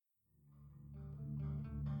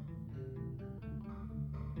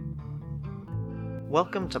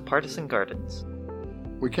Welcome to Partisan Gardens.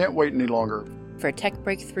 We can't wait any longer. For a tech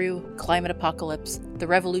breakthrough, climate apocalypse, the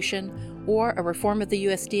revolution, or a reform of the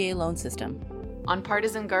USDA loan system. On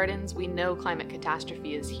Partisan Gardens, we know climate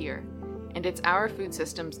catastrophe is here, and it's our food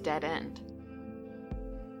system's dead end.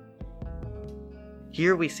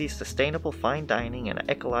 Here we see sustainable fine dining and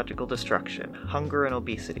ecological destruction, hunger and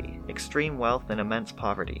obesity, extreme wealth and immense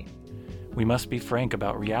poverty. We must be frank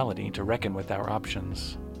about reality to reckon with our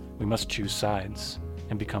options. We must choose sides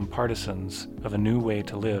and become partisans of a new way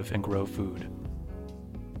to live and grow food.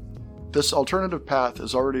 This alternative path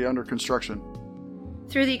is already under construction.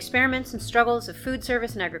 Through the experiments and struggles of food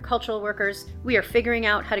service and agricultural workers, we are figuring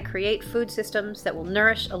out how to create food systems that will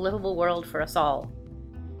nourish a livable world for us all.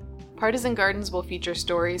 Partisan Gardens will feature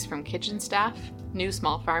stories from kitchen staff, new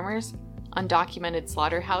small farmers, undocumented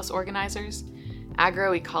slaughterhouse organizers,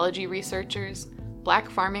 agroecology researchers,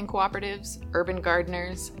 Black farming cooperatives, urban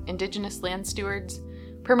gardeners, indigenous land stewards,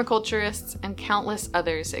 permaculturists, and countless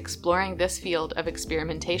others exploring this field of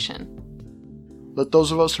experimentation. Let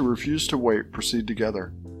those of us who refuse to wait proceed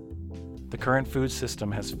together. The current food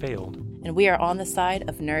system has failed, And we are on the side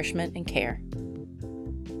of nourishment and care.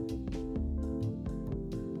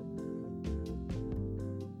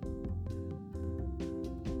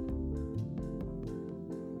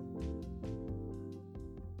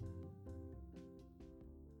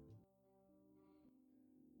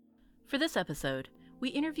 For this episode, we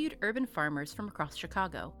interviewed urban farmers from across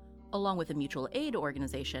Chicago, along with a mutual aid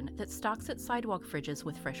organization that stocks its sidewalk fridges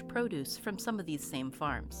with fresh produce from some of these same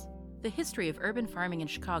farms. The history of urban farming in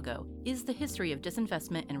Chicago is the history of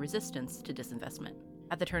disinvestment and resistance to disinvestment.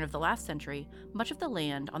 At the turn of the last century, much of the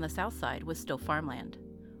land on the south side was still farmland.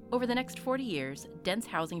 Over the next 40 years, dense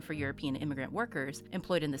housing for European immigrant workers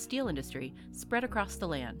employed in the steel industry spread across the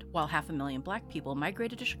land, while 500,000 Black people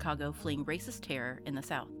migrated to Chicago fleeing racist terror in the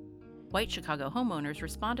South. White Chicago homeowners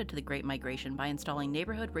responded to the Great Migration by installing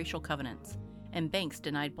neighborhood racial covenants, and banks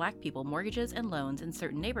denied Black people mortgages and loans in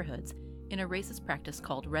certain neighborhoods in a racist practice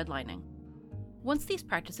called redlining. Once these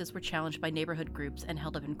practices were challenged by neighborhood groups and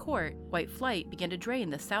held up in court, white flight began to drain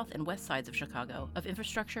the south and west sides of Chicago of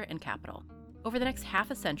infrastructure and capital. Over the next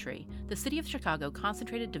half a century, the city of Chicago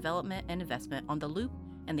concentrated development and investment on the Loop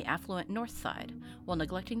and the affluent north side, while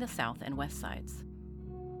neglecting the south and west sides.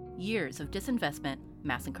 Years of disinvestment,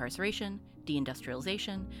 mass incarceration,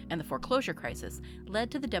 deindustrialization, and the foreclosure crisis led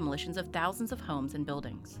to the demolitions of thousands of homes and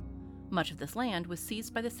buildings. Much of this land was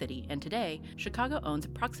seized by the city, and today, Chicago owns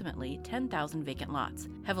approximately 10,000 vacant lots,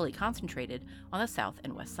 heavily concentrated on the south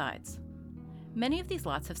and west sides. Many of these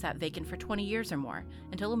lots have sat vacant for 20 years or more,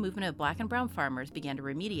 until a movement of Black and brown farmers began to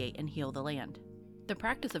remediate and heal the land. The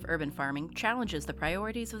practice of urban farming challenges the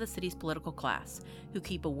priorities of the city's political class, who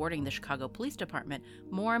keep awarding the Chicago Police Department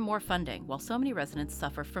more and more funding while so many residents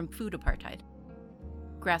suffer from food apartheid.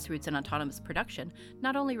 Grassroots and autonomous production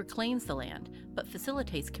not only reclaims the land, but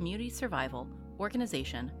facilitates community survival,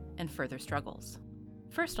 organization, and further struggles.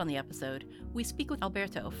 First on the episode, we speak with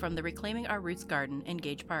Alberto from the Reclaiming Our Roots garden in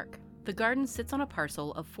Gage Park. The garden sits on a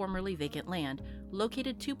parcel of formerly vacant land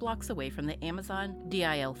located 2 blocks away from the Amazon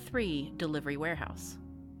DIL-3 delivery warehouse.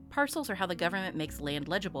 Parcels are how the government makes land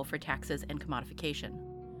legible for taxes and commodification.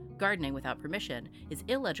 Gardening without permission is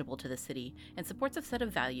illegible to the city and supports a set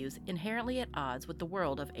of values inherently at odds with the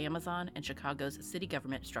world of Amazon and Chicago's city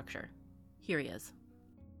government structure. Here he is.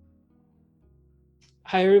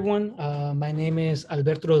 Hi everyone, my name is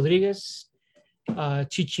Alberto Rodriguez,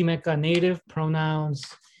 Chichimeca native, pronouns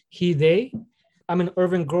he, they. I'm an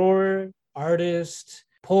urban grower, artist,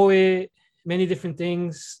 poet, many different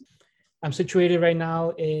things. I'm situated right now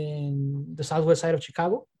in the southwest side of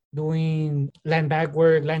Chicago, doing land bag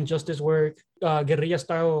work, land justice work, guerrilla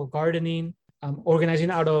style gardening. I'm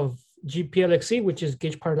organizing out of GPLXC, which is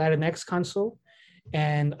Gage Park Latinx Council.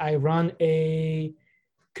 And I run a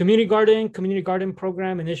community garden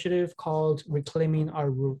program initiative called Reclaiming Our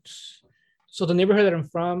Roots. So the neighborhood that I'm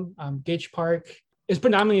from, Gage Park, is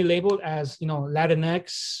predominantly labeled as,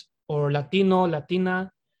 Latinx or Latino,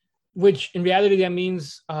 Latina, which in reality that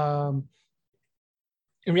means, the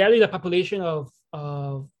population of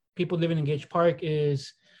people living in Gage Park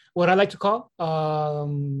is what I like to call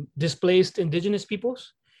displaced indigenous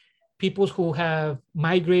peoples who have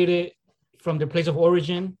migrated from their place of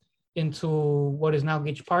origin into what is now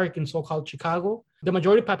Gage Park in so-called Chicago. The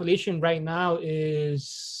majority population right now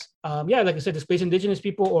is, like I said, displaced indigenous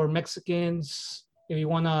people or Mexicans, if you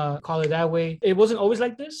want to call it that way. It wasn't always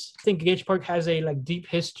like this. I think Gage Park has a deep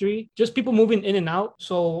history, just people moving in and out.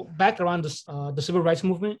 So back around the civil rights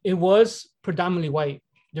movement, it was predominantly white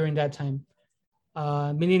during that time,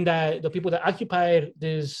 meaning that the people that occupied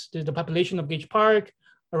the population of Gage Park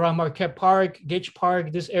around Marquette Park, Gage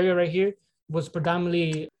Park, this area right here was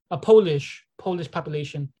predominantly a Polish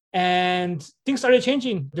population. And things started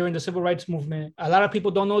changing during the civil rights movement. A lot of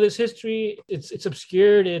people don't know this history. It's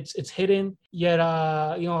obscured, it's hidden. Yet,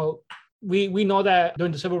 we know that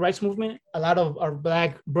during the civil rights movement, a lot of our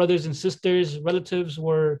Black brothers and sisters, relatives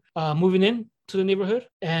were moving in to the neighborhood.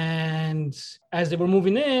 And as they were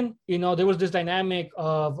moving in, there was this dynamic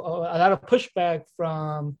of a lot of pushback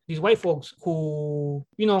from these white folks who,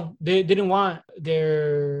 they didn't want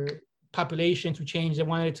their population to change. They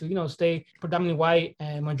wanted to, stay predominantly white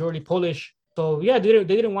and majority Polish. So yeah, they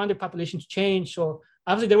didn't want their population to change. So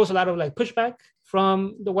obviously there was a lot of pushback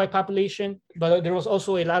from the white population, but there was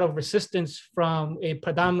also a lot of resistance from a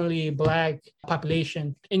predominantly Black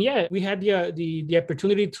population. And yeah, we had the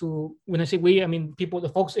opportunity to, when I say we, I mean people, the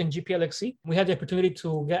folks in GPLXC, we had the opportunity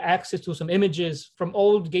to get access to some images from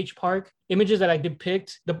old Gage Park, images that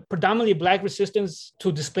depict the predominantly Black resistance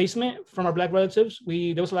to displacement from our Black relatives.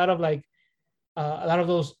 There was a lot of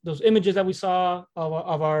those images that we saw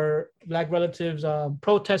of our Black relatives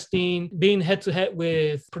protesting, being head to head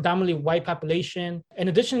with predominantly white population. And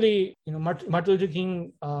additionally, Martin Luther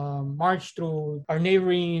King marched through our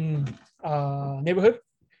neighboring neighborhood,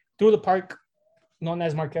 through the park known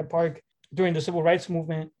as Marquette Park during the civil rights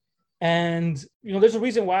movement. And, there's a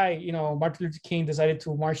reason why, Martin Luther King decided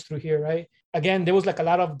to march through here, right? Again, there was a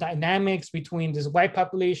lot of dynamics between this white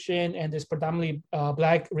population and this predominantly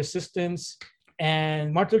Black resistance.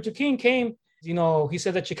 And Martin Luther King came, he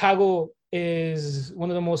said that Chicago is one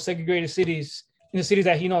of the most segregated cities in the cities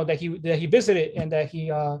that he visited and that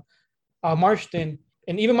he marched in.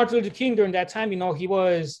 And even Martin Luther King during that time, he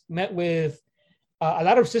was met with a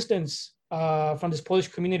lot of resistance from this Polish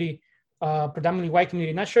community, predominantly white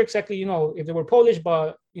community. Not sure exactly, if they were Polish,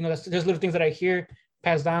 but there's little things that I hear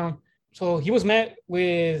passed down. So he was met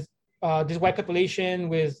with this white population,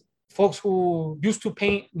 with folks who used to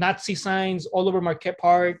paint Nazi signs all over Marquette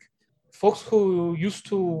Park, folks who used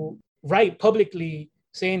to write publicly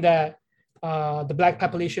saying that the Black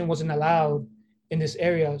population wasn't allowed in this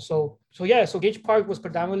area. So Gage Park was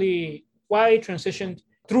predominantly white, transitioned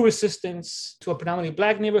through resistance to a predominantly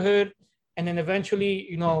Black neighborhood, and then eventually,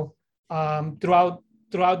 throughout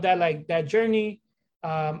that journey,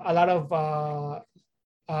 a lot of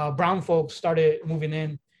brown folks started moving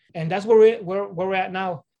in, and that's where we're at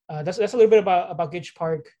now. That's a little bit about Gage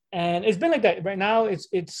Park, and it's been like that. Right now,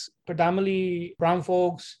 it's predominantly brown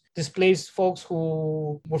folks, displaced folks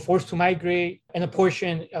who were forced to migrate, and a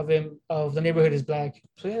portion of the neighborhood is Black.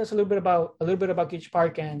 So yeah, that's a little bit about Gage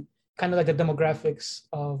Park and kind of the demographics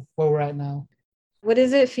of where we're at now. What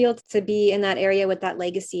does it feel to be in that area with that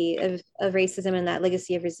legacy of racism and that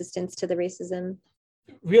legacy of resistance to the racism?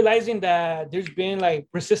 Realizing that there's been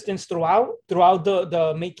resistance throughout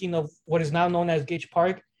the making of what is now known as Gage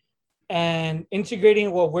Park, and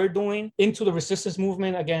integrating what we're doing into the resistance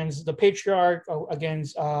movement against the patriarch,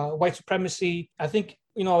 against white supremacy. I think,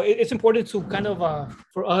 it's important to kind of,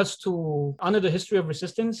 for us to honor the history of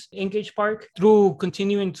resistance in Gage Park through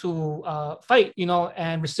continuing to fight,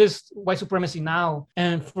 and resist white supremacy now.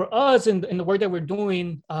 And for us in the work that we're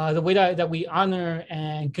doing, the way that we honor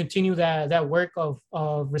and continue that work of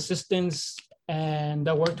resistance and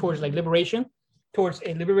that work towards liberation, towards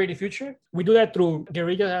a liberated future, we do that through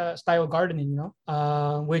guerrilla style gardening,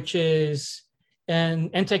 which is an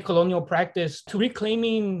anti-colonial practice to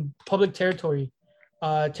reclaiming public territory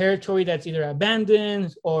that's either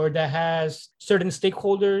abandoned or that has certain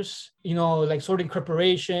stakeholders, certain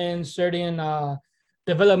corporations, certain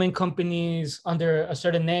development companies under a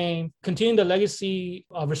certain name, continuing the legacy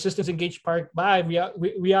of resistance in Gage Park by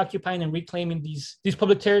reoccupying and reclaiming these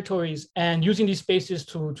public territories and using these spaces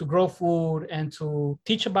to grow food and to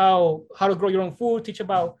teach about how to grow your own food, teach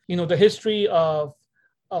about, the history of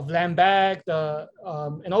land back,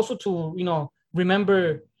 and also to,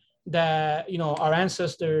 remember that, our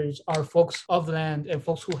ancestors are folks of land and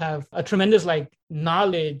folks who have a tremendous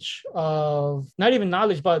knowledge of, not even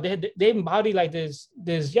knowledge, but they embody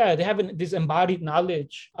they have this embodied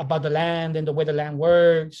knowledge about the land and the way the land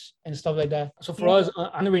works and stuff like that. So for us,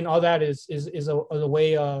 honoring all that is a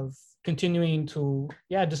way of continuing to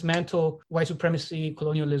dismantle white supremacy,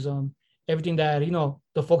 colonialism, everything that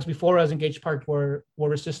the folks before us in Gage Park were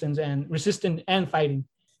resistant and fighting.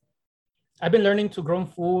 I've been learning to grow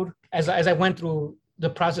food as I went through the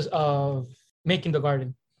process of making the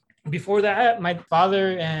garden. Before that, my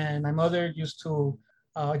father and my mother used to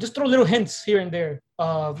just throw little hints here and there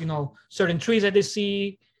of, certain trees that they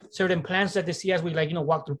see, certain plants that they see as we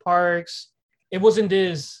walk through parks. It wasn't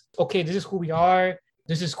this, okay, this is who we are.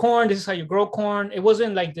 This is corn. This is how you grow corn. It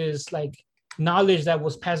wasn't like this, knowledge that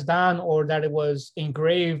was passed down or that it was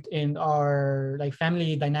engraved in our like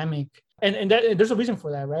family dynamic. And there's a reason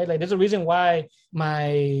for that, right? Like there's a reason why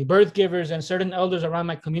my birth givers and certain elders around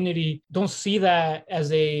my community don't see that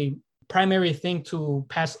as a primary thing to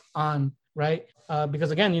pass on, right?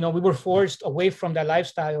 Because again, we were forced away from that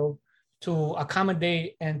lifestyle to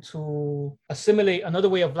accommodate and to assimilate another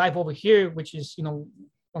way of life over here, which is,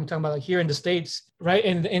 I'm talking about like here in the States, right?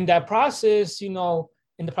 And in that process,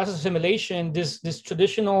 in the process of assimilation, this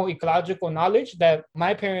traditional ecological knowledge that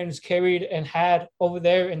my parents carried and had over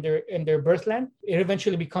there in their birthland, it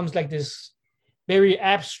eventually becomes like this very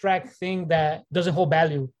abstract thing that doesn't hold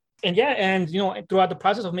value. And throughout the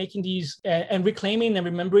process of making these and reclaiming and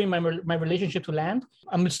remembering my relationship to land,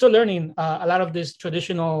 I'm still learning a lot of this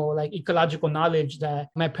traditional like ecological knowledge that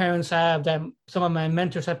my parents have, that some of my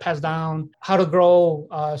mentors have passed down, how to grow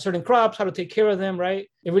certain crops, how to take care of them, right?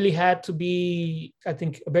 It really had to be, I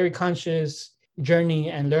think, a very conscious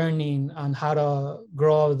journey and learning on how to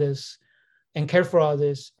grow all this and care for all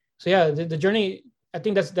this. So yeah, the journey, I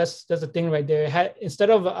think that's the thing right there.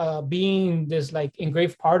 Instead of being this like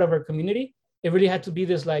engraved part of our community, it really had to be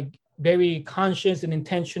this like very conscious and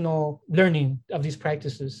intentional learning of these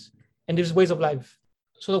practices and these ways of life.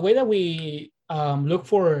 So the way that we look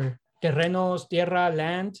for terrenos, tierra,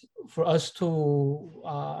 land for us to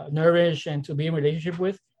nourish and to be in relationship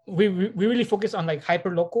with, we really focus on like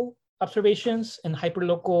hyperlocal observations and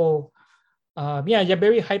hyperlocal,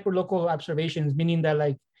 very hyperlocal observations, meaning that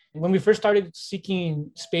like when we first started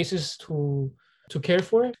seeking spaces to care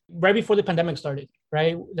for, right before the pandemic started,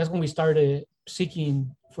 right? That's when we started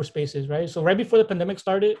seeking for spaces, right? So right before the pandemic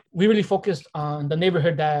started, we really focused on the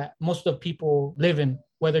neighborhood that most of the people live in,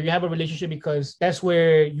 whether you have a relationship because that's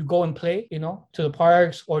where you go and play, to the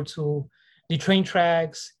parks or to the train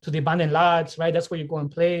tracks, to the abandoned lots, right? That's where you go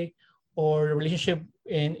and play. Or a relationship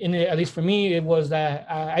in at least for me, it was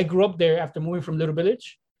that I grew up there after moving from Little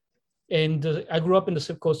Village. And I grew up in the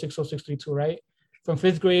zip code 60632, right? From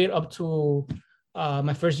 5th grade up to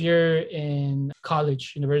my first year in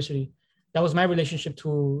college, university. That was my relationship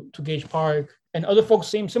to Gage Park. And other folks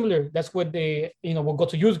similar. That's what they, will go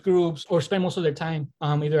to youth groups or spend most of their time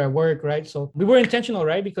either at work, right? So we were intentional,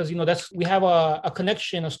 right? Because, we have a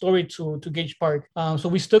connection, a story to Gage Park. So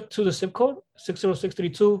we stuck to the zip code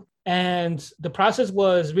 60632. And the process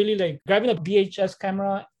was really like grabbing a VHS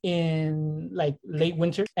camera in like late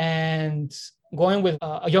winter and going with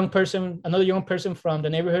another young person from the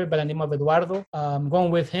neighborhood by the name of Eduardo,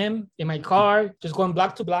 going with him in my car, just going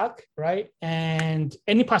block to block, right? And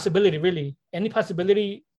any possibility,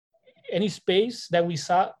 any space that we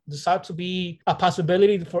saw to be a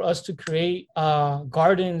possibility for us to create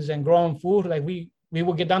gardens and growing food, like we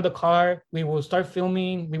will get down the car, we will start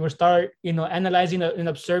filming, we will start, analyzing and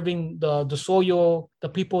observing the soil, the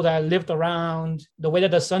people that lived around, the way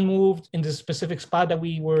that the sun moved in this specific spot that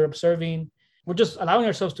we were observing. We're just allowing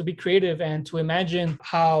ourselves to be creative and to imagine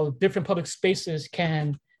how different public spaces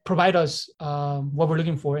can provide us what we're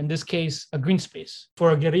looking for. In this case, a green space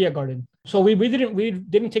for a guerrilla garden. So we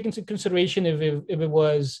didn't take into consideration if it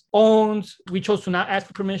was owned. We chose to not ask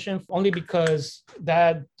for permission only because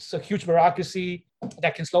that's a huge bureaucracy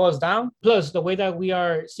that can slow us down. Plus, the way that we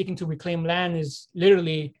are seeking to reclaim land is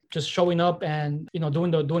literally just showing up and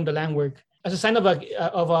doing the land work as a sign of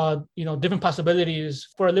different possibilities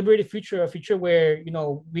for a liberated future, a future where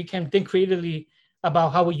we can think creatively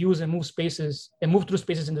about how we use and move spaces and move through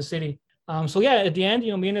spaces in the city. At the end,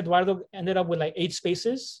 me and Eduardo ended up with like 8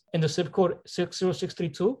 spaces in the zip code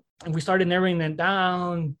 60632, and we started narrowing them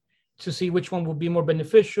down to see which one would be more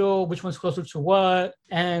beneficial, which one's closer to what.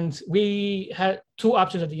 And we had 2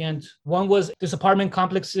 options at the end. One was this apartment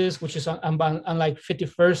complexes, which is on like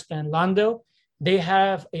 51st and Lawndale. They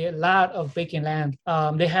have a lot of vacant land.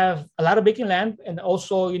 They have a lot of vacant land, and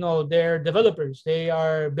also, they're developers. They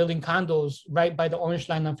are building condos right by the orange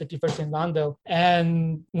line on 51st and Lawndale.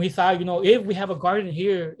 And we thought, if we have a garden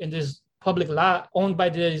here in this public lot owned by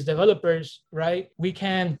these developers, right, we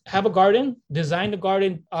can have a garden, design the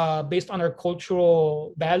garden based on our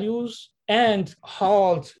cultural values, and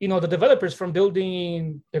halt, the developers from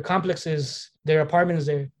building their complexes, their apartments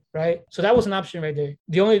there. Right. So that was an option right there.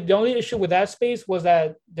 The only issue with that space was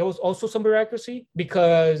that there was also some bureaucracy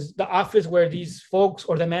because the office where these folks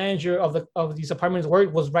or the manager of these apartments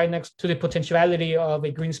worked was right next to the potentiality of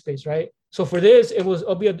a green space. Right. So for this,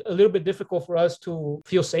 it'll be a little bit difficult for us to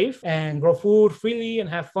feel safe and grow food freely and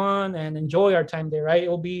have fun and enjoy our time there. Right. It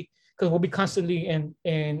will be because we'll be constantly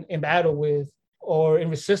in battle with or in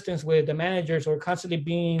resistance with the managers or constantly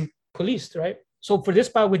being policed. Right. So for this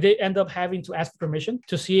part, we did end up having to ask permission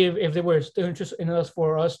to see if they were still interested in us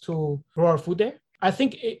for us to grow our food there. I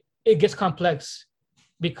think it gets complex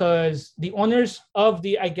because the owners of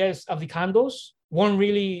the condos weren't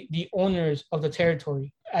really the owners of the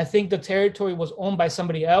territory. I think the territory was owned by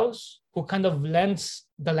somebody else who kind of lends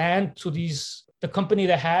the land to the company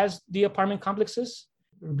that has the apartment complexes.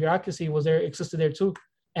 Bureaucracy existed there too.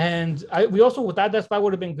 And we also, with that spot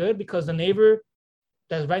would have been good because the neighbor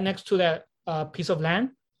that's right next to that piece of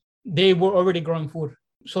land, they were already growing food.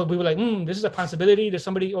 So we were like, this is a possibility. There's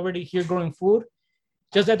somebody already here growing food.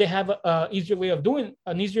 Just that they have an easier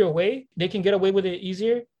way. They can get away with it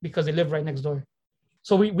easier because they live right next door.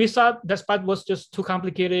 So we thought that spot was just too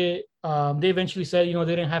complicated. They eventually said, they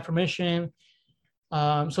didn't have permission.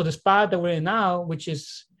 So the spot that we're in now, which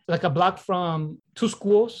is like a block from two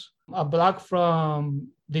schools, a block from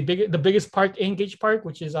the biggest park, Engage Park,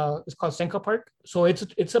 which is it's called Senka Park. So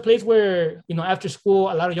it's a place where, after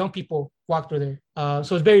school, a lot of young people walk through there.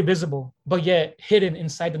 So it's very visible, but yet hidden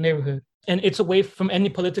inside the neighborhood. And it's away from any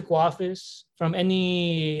political office, from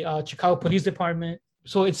any Chicago Police Department.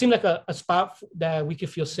 So it seemed like a spot that we could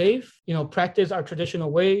feel safe, practice our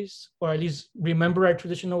traditional ways, or at least remember our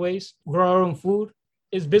traditional ways, grow our own food.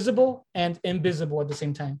 Is visible and invisible at the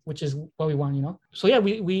same time, which is what we want, So yeah,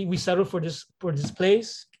 we settled for this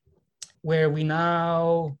place where we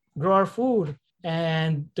now grow our food,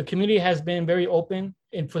 and the community has been very open,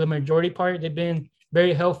 and for the majority part, they've been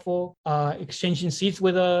very helpful, exchanging seats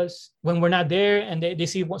with us when we're not there, and they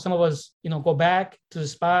see some of us, go back to the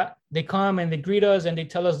spot. They come and they greet us and they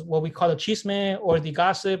tell us what we call a chisme, or the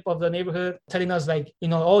gossip of the neighborhood, telling us like,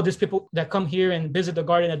 these people that come here and visit the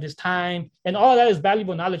garden at this time. And all of that is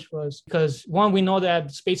valuable knowledge for us because one, we know that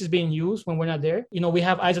the space is being used when we're not there. We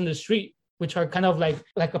have eyes on the street, which are kind of like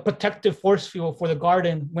a protective force field for the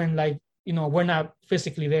garden when we're not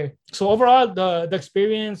physically there. So overall, the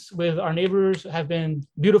experience with our neighbors have been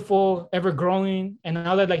beautiful, ever growing. And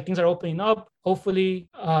now that things are opening up, hopefully,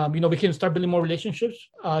 we can start building more relationships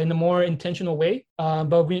in a more intentional way.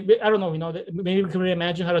 But I don't know, maybe we can really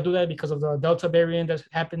imagine how to do that because of the Delta variant that's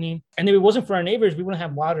happening. And if it wasn't for our neighbors, we wouldn't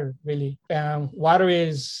have water, really. Water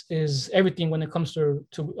is everything when it comes to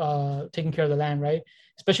taking care of the land, right?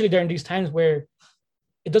 Especially during these times where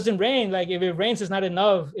it doesn't rain. Like if it rains, it's not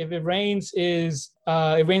enough. If it rains, it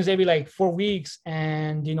rains every 4 weeks,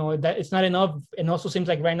 and that it's not enough. And also seems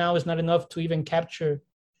like right now it's not enough to even capture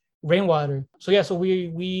rainwater. So yeah, so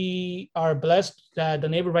we are blessed that the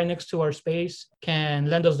neighbor right next to our space can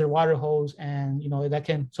lend us their water hose, and that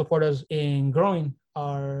can support us in growing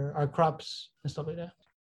our crops and stuff like that.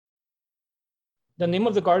 The name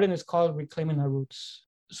of the garden is called Reclaiming Our Roots.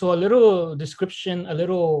 So a little description, a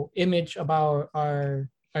little image about our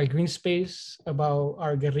green space, about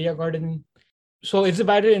our guerrilla gardening. So it's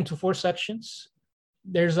divided into 4 sections.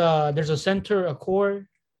 There's a center, a core,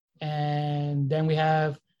 and then we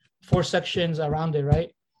have 4 sections around it, right?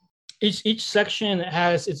 Each section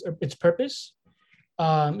has its purpose.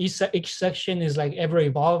 Each section is ever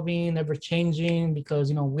evolving, ever changing,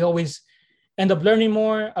 because we always end up learning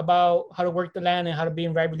more about how to work the land and how to be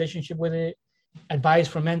in right relationship with it. Advice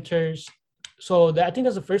from mentors. So I think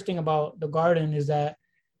that's the first thing about the garden is that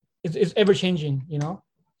it's ever changing,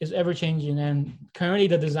 it's ever changing. And currently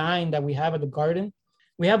the design that we have at the garden,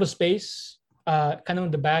 we have a space kind of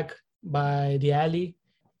in the back by the alley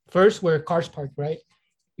first where cars park, right?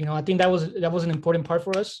 I think that was an important part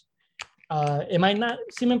for us. It might not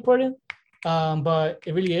seem important, but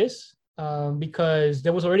it really is because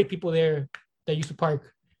there was already people there that used to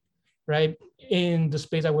park, right, in the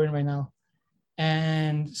space that we're in right now.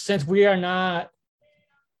 And since we are not,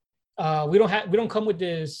 we don't come with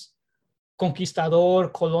this conquistador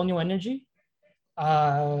colonial energy.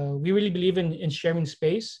 We really believe in sharing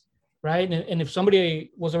space, right? And if somebody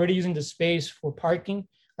was already using the space for parking,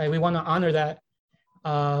 we want to honor that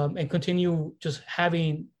and continue just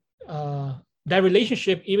having that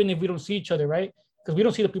relationship, even if we don't see each other, right? Because we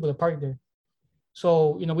don't see the people that park there.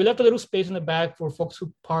 So, we left a little space in the back for folks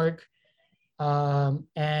who park.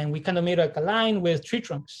 And we kind of made a line with tree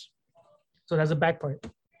trunks. So that's the back part.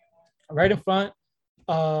 Right in front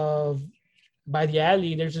by the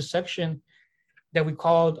alley, there's a section that we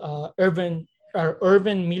called urban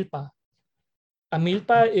milpa. A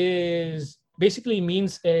milpa basically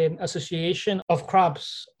means an association of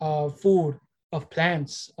crops, of food, of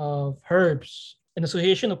plants, of herbs, an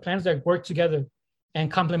association of plants that work together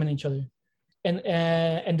and complement each other.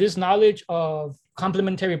 And this knowledge of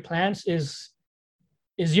complementary plants is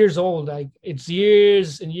years old. It's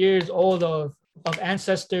years and years old of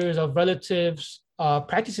ancestors, of relatives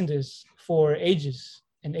practicing this for ages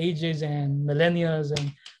and millennia,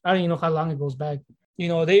 and I don't even know how long it goes back.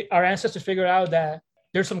 Our ancestors figured out that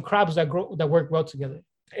there's some crops that work well together.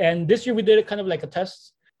 And this year we did it kind of like a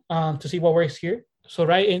test. to see what works here. So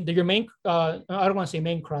right in your main, I don't want to say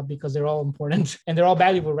main crop because they're all important and they're all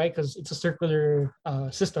valuable, right? Because it's a circular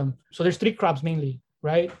system. So there's 3 crops mainly,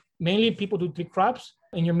 right? Mainly people do 3 crops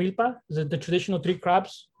in your milpa, the traditional 3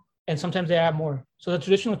 crops, and sometimes they add more. So the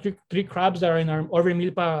traditional three crops that are in our Orbe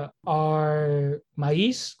milpa are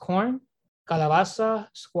maíz, corn, calabaza,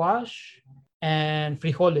 squash, and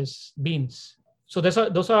frijoles, beans. So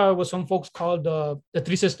those are what some folks call the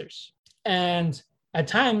 3 sisters. And at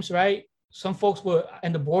times, right, some folks will,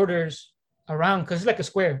 and the borders around, because it's like a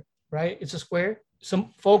square, right? It's a square.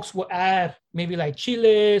 Some folks will add maybe like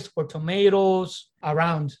chiles or tomatoes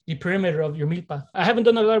around the perimeter of your milpa. I haven't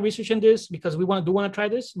done a lot of research on this because we want to try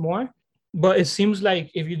this more. But it seems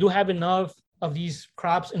like if you do have enough of these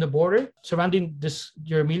crops in the border surrounding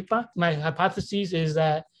your milpa, my hypothesis is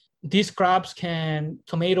that these crops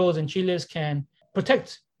tomatoes and chiles can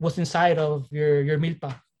protect what's inside of your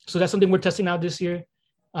milpa. So that's something we're testing out this year.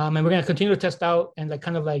 And we're going to continue to test out and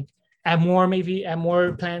add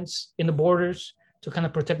more plants in the borders to kind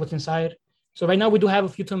of protect what's inside. So right now we do have a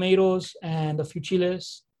few tomatoes and a few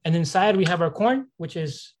chiles. And inside we have our corn, which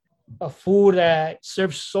is a food that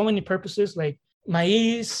serves so many purposes. Like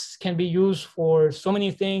maize can be used for so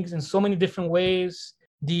many things in so many different ways.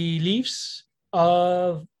 The leaves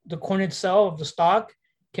of the corn itself, the stalk,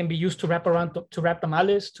 can be used to wrap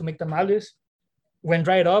tamales, to make tamales. When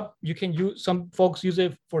dried up, some folks use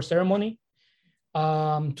it for ceremony,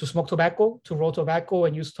 to smoke tobacco, to roll tobacco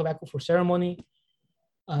and use tobacco for ceremony,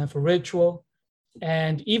 for ritual.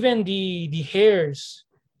 And even the hairs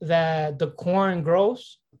that the corn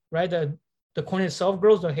grows, right? The corn itself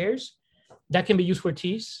grows, the hairs, that can be used for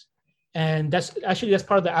teas. And that's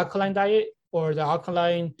part of the alkaline diet or the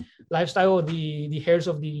alkaline lifestyle, the hairs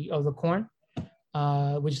of the corn,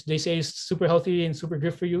 which they say is super healthy and super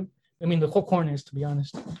good for you. I mean, the whole corn is, to be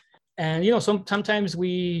honest. And, sometimes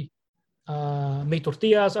we make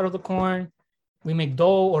tortillas out of the corn. We make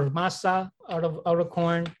dough or masa out of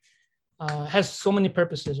corn. Has so many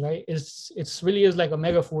purposes, right? It's really is like a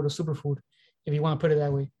mega food, a superfood, if you want to put it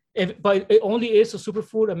that way. But it only is a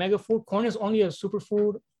superfood, a mega food. Corn is only a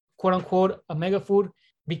superfood, quote unquote, a mega food,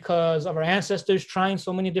 because of our ancestors trying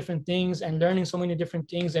so many different things and learning so many different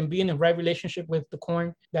things and being in the right relationship with the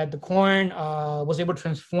corn, that the corn was able to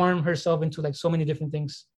transform herself into like so many different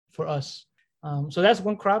things for us. So that's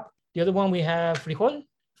one crop. The other one, we have frijol.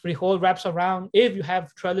 Frijol wraps around, if you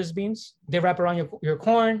have trellis beans, they wrap around your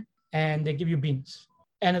corn and they give you beans.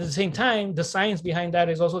 And at the same time, the science behind that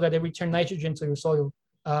is also that they return nitrogen to your soil.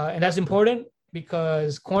 And that's important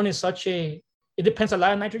because corn is it depends a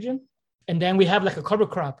lot on nitrogen. And then we have like a cover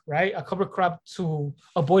crop, right? A cover crop to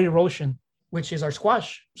avoid erosion, which is our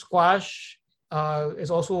squash. Squash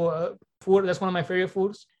is also a food. That's one of my favorite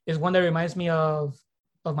foods. It's one that reminds me of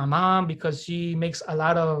my mom, because she makes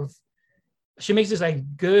this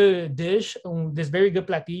like good dish, this very good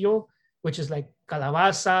platillo, which is like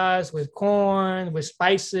calabazas with corn, with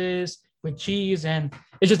spices, with cheese, and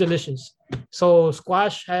it's just delicious. So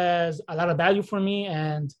squash has a lot of value for me,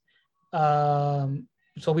 and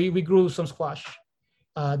so we grew some squash.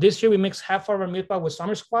 This year we mixed half of our milpa with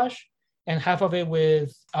summer squash and half of it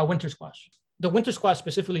with winter squash. The winter squash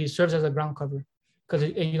specifically serves as a ground cover because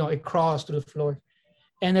it crawls through the floor.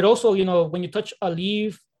 And it also, when you touch a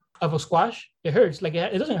leaf of a squash, it hurts. Like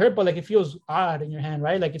it doesn't hurt, but like it feels odd in your hand,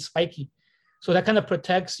 right? Like it's spiky. So that kind of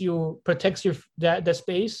protects that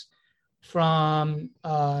space from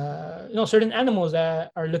certain animals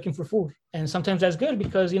that are looking for food. And sometimes that's good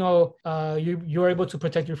because you're able to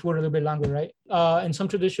protect your food a little bit longer, right? In some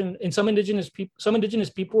indigenous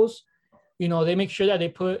peoples, they make sure that they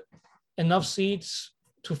put enough seeds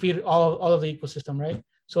to feed all of the ecosystem, right?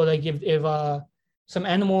 So like if some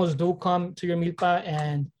animals do come to your milpa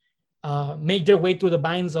and make their way through the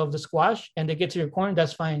vines of the squash and they get to your corn,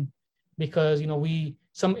 that's fine, because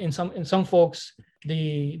some folks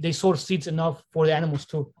they sow seeds enough for the animals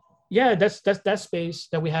too. Yeah, that's that space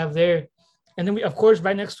that we have there. And then we, of course,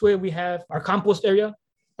 right next to it, we have our compost area,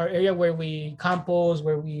 our area where we compost,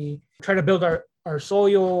 where we try to build our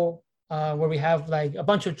soil, where we have like a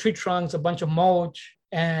bunch of tree trunks, a bunch of mulch.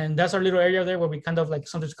 And that's our little area there where we kind of like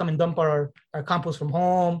sometimes come and dump our compost from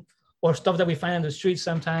home or stuff that we find on the streets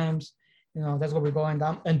sometimes. That's where we go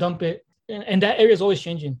and dump it. And that area is always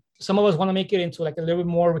changing. Some of us want to make it into like a little bit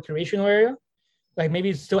more recreational area, like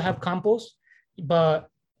maybe still have compost, but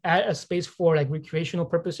add a space for like recreational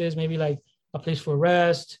purposes, maybe like a place for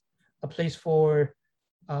rest, a place for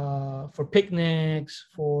picnics,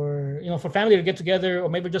 for family to get together, or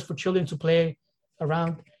maybe just for children to play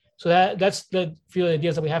around. So that's the few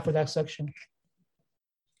ideas that we have for that section.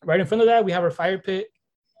 Right in front of that, we have our fire pit.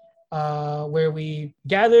 where we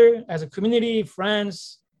gather as a community,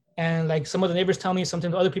 friends, and like some of the neighbors tell me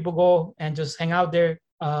sometimes other people go and just hang out there.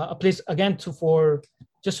 A place again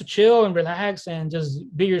just to chill and relax and just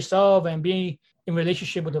be yourself and be in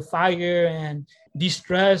relationship with the fire and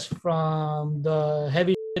de-stress from the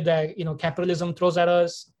heavy that capitalism throws at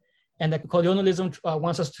us and that colonialism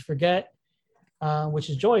wants us to forget,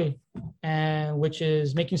 which is joy, and which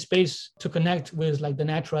is making space to connect with like the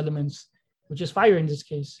natural elements, which is fire in this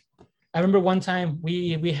case. I remember one time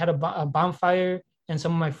we had a bonfire and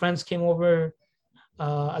some of my friends came over.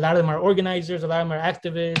 A lot of them are organizers, a lot of them are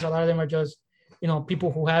activists, a lot of them are just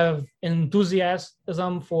people who have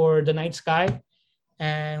enthusiasm for the night sky.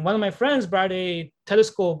 And one of my friends brought a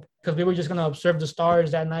telescope because we were just going to observe the stars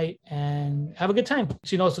that night and have a good time.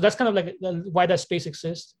 So that's kind of like why that space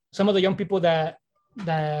exists. Some of the young people that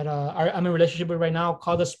I'm in a relationship with right now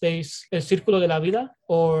call the space El Círculo de la Vida,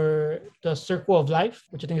 or the Circle of Life,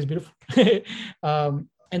 which I think is beautiful.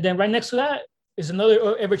 And then right next to that is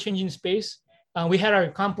another ever-changing space. We had our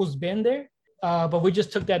compost bin there, but we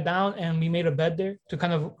just took that down and we made a bed there to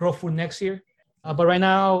kind of grow food next year. But right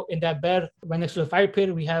now in that bed, right next to the fire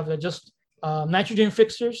pit, we have just nitrogen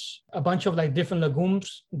fixers, a bunch of like different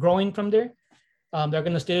legumes growing from there. They're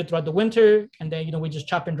going to stay there throughout the winter. And then, we just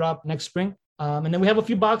chop and drop next spring. And then we have a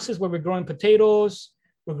few boxes where we're growing potatoes.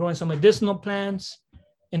 We're growing some medicinal plants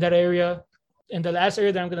in that area. And the last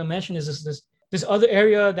area that I'm going to mention is this other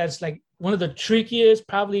area that's like one of the trickiest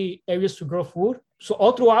probably areas to grow food. So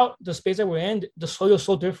all throughout the space that we're in, the soil is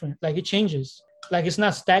so different. Like it changes. Like it's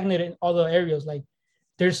not stagnant in all the areas. Like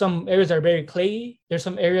there's some areas that are very clayey. There's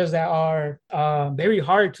some areas that are very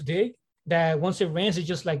hard to dig, that once it rains, it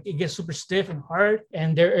just like, it gets super stiff and hard.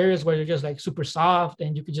 And there are areas where they're just like super soft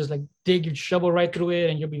and you could just like dig your shovel right through it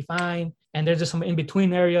and you'll be fine. And there's just some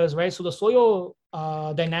in-between areas, right? So the soil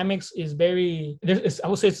dynamics is I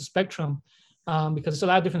would say it's a spectrum because it's a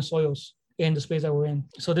lot of different soils in the space that we're in.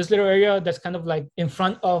 So this little area that's kind of like in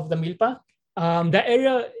front of the milpa, that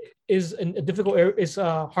area is a difficult area. It's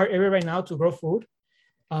a hard area right now to grow food.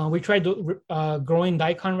 We tried growing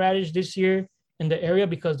daikon radish this year in the area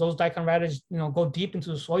because those daikon radish, go deep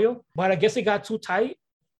into the soil. But I guess it got too tight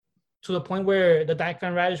to the point where the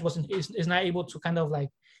daikon radish is not able to kind of like,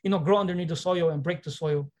 grow underneath the soil and break the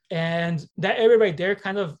soil. And that area right there,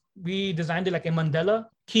 kind of, we designed it like a mandala,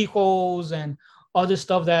 keyholes and all this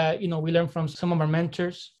stuff that, we learned from some of our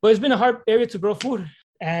mentors. But it's been a hard area to grow food.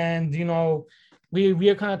 And, we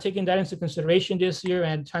are kind of taking that into consideration this year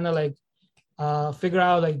and trying to like figure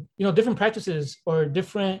out like, different practices or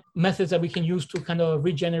different methods that we can use to kind of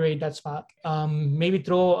regenerate that spot. Maybe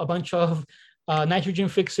throw a bunch of nitrogen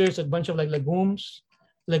fixers, a bunch of like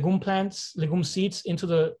legume plants, legume seeds into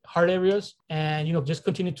the hard areas and, just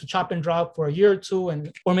continue to chop and drop for a year or two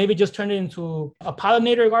or maybe just turn it into a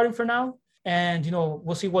pollinator garden for now. And,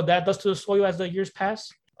 we'll see what that does to the soil as the years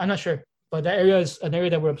pass. I'm not sure, but that area is an area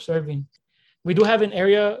that we're observing. We do have an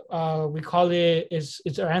area, we call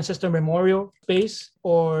it's our ancestor memorial space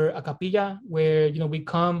or a capilla where, we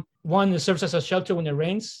come, it serves as a shelter when it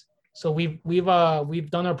rains. So we've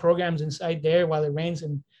done our programs inside there while it rains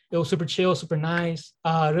and it was super chill, super nice.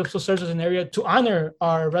 It also serves as an area to honor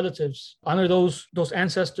our relatives, honor those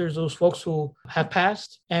ancestors, those folks who have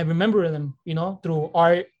passed and remember them, through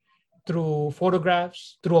art, through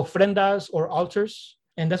photographs, through ofrendas or altars.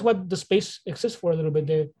 And that's what the space exists for a little bit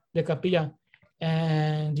there, the capilla.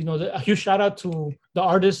 And, a huge shout out to the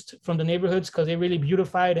artists from the neighborhoods because they really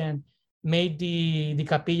beautified and made the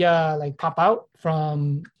capilla like pop out,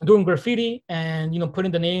 from doing graffiti and,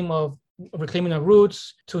 putting the name of reclaiming our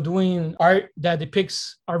roots to doing art that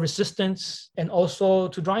depicts our resistance and also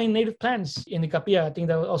to drawing native plants in the capilla. I think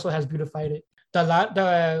that also has beautified it. The lot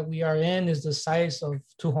that we are in is the size of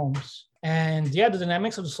 2 homes. And yeah, the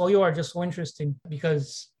dynamics of the soil are just so interesting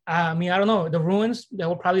because I don't know, the ruins that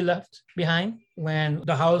were probably left behind when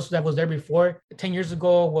the house that was there before 10 years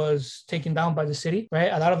ago was taken down by the city,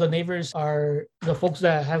 right? A lot of the neighbors are the folks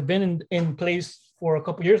that have been in place for a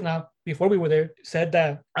couple years now, before we were there, said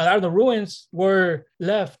that a lot of the ruins were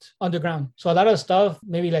left underground. So a lot of stuff,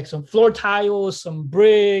 maybe like some floor tiles, some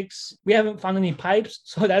bricks. We haven't found any pipes,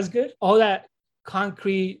 so that's good. All that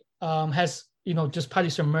concrete has just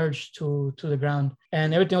probably submerged to the ground,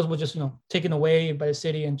 and everything else was just taken away by the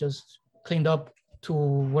city and just cleaned up to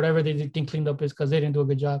whatever they think cleaned up is, because they didn't do a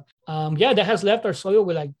good job. That has left our soil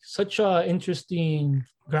with like such a interesting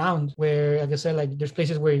ground where, like I said, like there's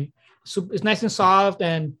places where it's nice and soft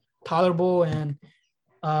and tolerable and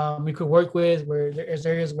we could work with, where there's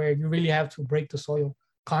areas where you really have to break the soil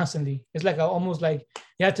constantly. It's like almost like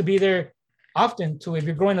you have to be there often too. If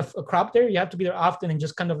you're growing a crop there, you have to be there often and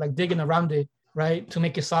just kind of like digging around it right, to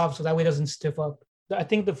make it soft so that way it doesn't stiff up. I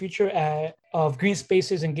think the future of green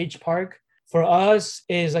spaces in Gage Park for us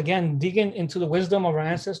is, again, digging into the wisdom of our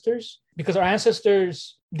ancestors, because our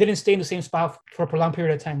ancestors didn't stay in the same spot for a prolonged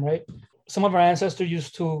period of time, right? Some of our ancestors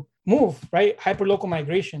used to move, right? Hyperlocal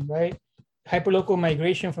migration, right? Hyperlocal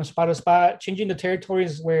migration from spot to spot, changing the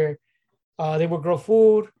territories where they would grow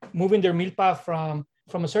food, moving their milpa from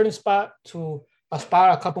a certain spot to a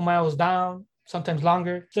spot a couple miles down, sometimes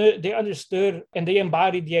longer. So they understood and they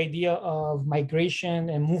embodied the idea of migration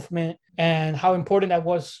and movement and how important that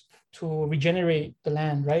was to regenerate the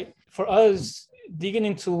land, right? For us, digging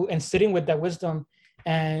into and sitting with that wisdom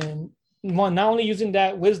and not only using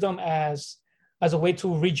that wisdom as a way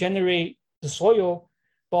to regenerate the soil,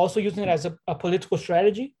 but also using it as a political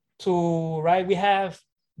strategy to, right, we have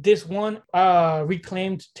this one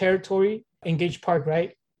reclaimed territory in Gage Park,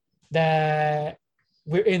 right, that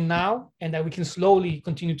we're in now and that we can slowly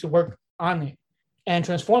continue to work on it and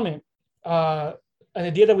transform it. An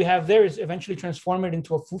idea that we have there is eventually transform it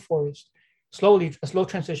into a food forest, slowly, a slow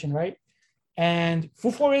transition, right? And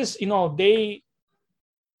food forests, they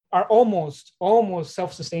are almost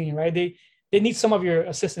self-sustaining, right? They need some of your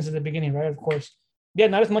assistance at the beginning, right? Of course. Yeah,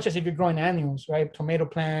 not as much as if you're growing annuals, right? Tomato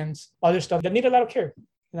plants, other stuff that need a lot of care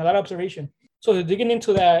and a lot of observation. So digging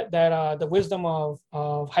into that the wisdom of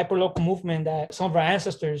hyperlocal movement that some of our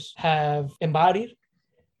ancestors have embodied,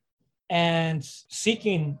 and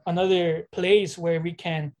seeking another place where we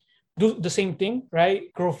can do the same thing,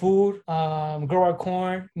 right? Grow food, grow our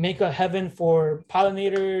corn, make a heaven for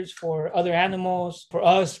pollinators, for other animals, for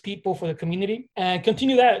us, people, for the community, and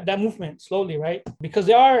continue that movement slowly, right? Because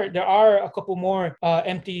there are a couple more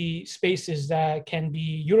empty spaces that can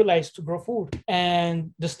be utilized to grow food.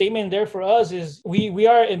 And the statement there for us is we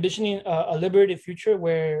are envisioning a liberated future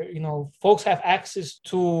where, folks have access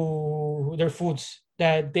to their foods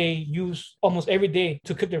that they use almost every day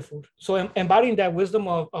to cook their food. So embodying that wisdom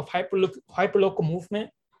of hyperlocal movement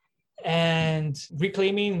and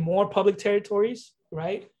reclaiming more public territories,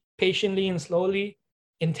 right? Patiently and slowly,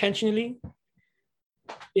 intentionally,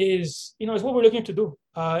 is what we're looking to do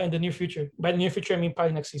in the near future. By the near future, I mean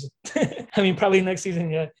probably next season. Probably next season,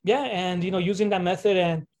 yeah. And using that method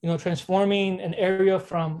and transforming an area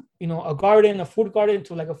from a food garden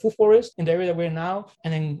to like a food forest in the area that we're in now,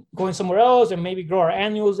 and then going somewhere else and maybe grow our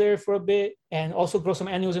annuals there for a bit, and also grow some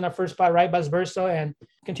annuals in our first spot, right, vice versa, and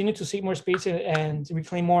continue to seek more space and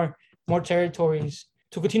reclaim more territories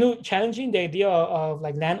to continue challenging the idea of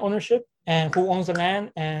like land ownership and who owns the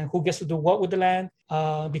land and who gets to do what with the land.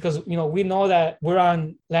 Because we know that we're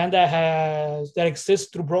on land that exists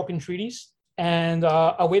through broken treaties, and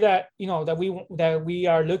a way that that we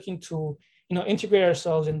are looking to integrate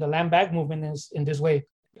ourselves in the land back movement is in this way.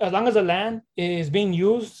 As long as the land is being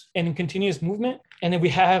used and in continuous movement, and then we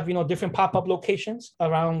have different pop-up locations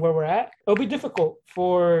around where we're at, it'll be difficult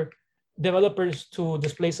for developers to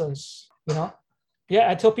displace us. Yeah,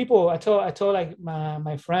 I tell people, like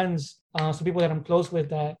my friends, some people that I'm close with,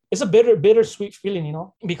 that it's a bittersweet feeling,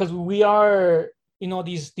 because we are,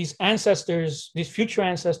 these ancestors, these future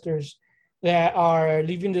ancestors that are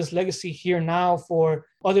leaving this legacy here now for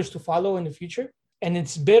others to follow in the future. And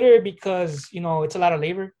it's bitter because, it's a lot of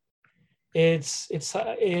labor. It's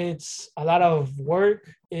a lot of work.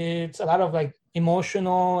 It's a lot of like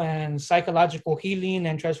emotional and psychological healing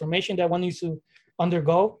and transformation that one needs to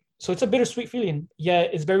undergo. So it's a bittersweet feeling. Yeah,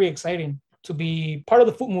 it's very exciting to be part of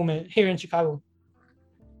the food movement here in Chicago.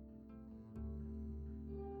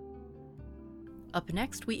 Up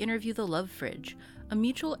next, we interview the Love Fridge, a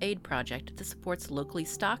mutual aid project that supports locally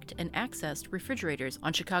stocked and accessed refrigerators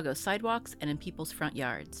on Chicago's sidewalks and in people's front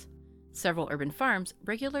yards. Several urban farms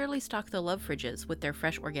regularly stock the Love Fridges with their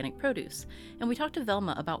fresh organic produce, and we talked to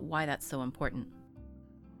Velma about why that's so important.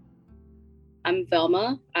 I'm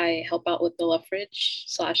Velma. I help out with the Love Fridge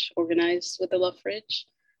 / organize with the Love Fridge.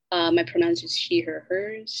 My pronouns is she, her,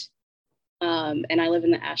 hers. And I live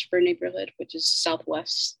in the Ashburn neighborhood, which is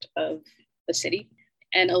southwest of the city.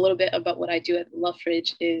 And a little bit about what I do at the Love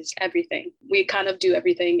Fridge is everything. We kind of do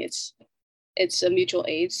everything. It's a mutual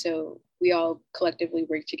aid. So we all collectively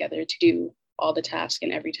work together to do all the tasks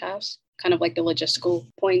and every task, kind of like the logistical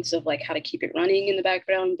points of like how to keep it running in the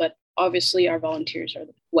background. But obviously our volunteers are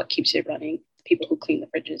what keeps it running. People who clean the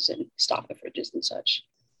fridges and stock the fridges and such.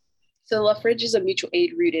 So Love Fridge is a mutual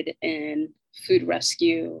aid rooted in food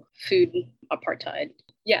rescue, food apartheid.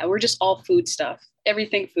 Yeah, we're just all food stuff,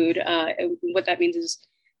 everything food. What that means is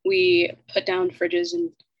we put down fridges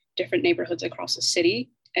in different neighborhoods across the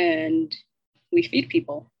city and we feed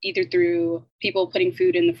people, either through people putting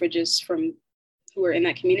food in the fridges from who are in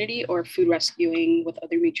that community or food rescuing with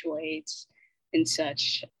other mutual aids and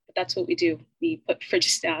such. but that's what we do. We put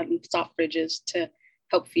fridges down and soft fridges to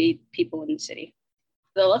help feed people in the city.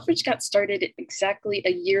 The Love Fridge got started exactly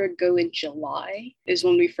a year ago in July, is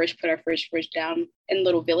when we first put our first fridge down in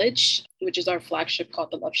Little Village, which is our flagship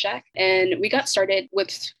called the Love Shack. And we got started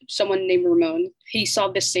with someone named Ramon. He saw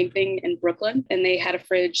this same thing in Brooklyn, and they had a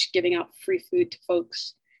fridge giving out free food to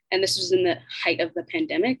folks. And this was in the height of the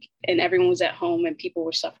pandemic, and everyone was at home and people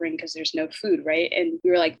were suffering because there's no food, right? And we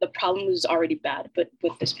were like, the problem was already bad, but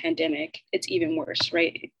with this pandemic, it's even worse,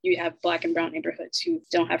 right? You have Black and brown neighborhoods who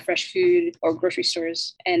don't have fresh food or grocery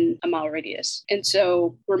stores in a mile radius. And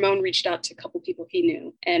so Ramon reached out to a couple people he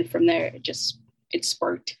knew. And from there, it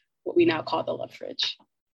sparked what we now call the Love Fridge.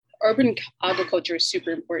 Urban agriculture is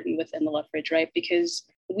super important within the Love Fridge, right? Because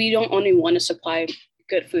we don't only want to supply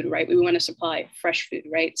good food, right? We want to supply fresh food,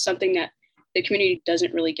 right? Something that the community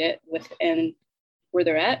doesn't really get within where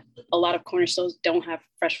they're at. A lot of corner stores don't have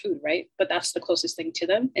fresh food, right? But that's the closest thing to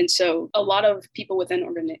them. And so a lot of people within the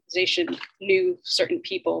organization knew certain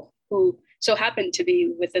people who so happened to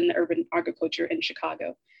be within the urban agriculture in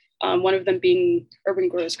Chicago. One of them being Urban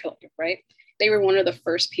Growers Collective, right? They were one of the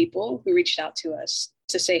first people who reached out to us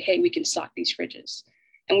to say, hey, we can stock these fridges.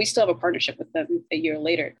 And we still have a partnership with them a year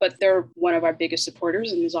later, but they're one of our biggest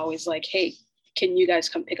supporters and is always like, hey, can you guys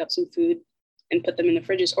come pick up some food and put them in the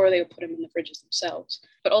fridges, or they'll put them in the fridges themselves.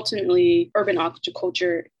 But ultimately, urban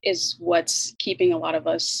agriculture is what's keeping a lot of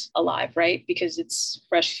us alive, right? Because it's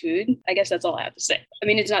fresh food. I guess that's all I have to say. I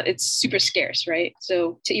mean, it's super scarce, right?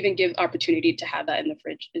 So to even give opportunity to have that in the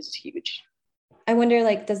fridge is huge. I wonder,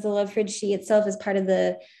 like, does the Love Fridge see itself as part of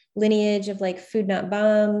the lineage of like Food Not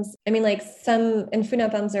Bombs? I mean, like and Food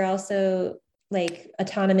Not Bombs are also like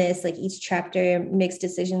autonomous, like each chapter makes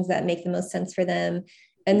decisions that make the most sense for them.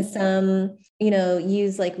 And some,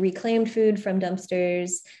 use like reclaimed food from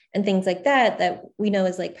dumpsters and things like that we know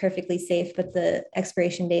is like perfectly safe, but the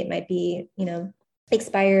expiration date might be,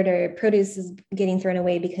 expired, or produce is getting thrown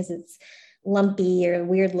away because it's lumpy or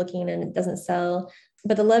weird looking and it doesn't sell.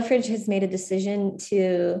 But the Love Fridge has made a decision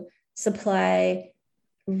to supply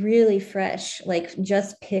really fresh, like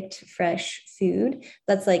just picked fresh food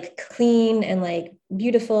that's like clean and like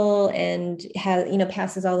beautiful and has,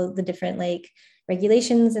 passes all of the different like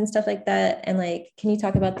regulations and stuff like that. And like, can you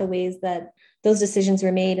talk about the ways that those decisions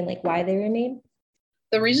were made and like why they were made?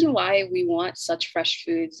 The reason why we want such fresh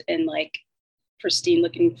foods and like pristine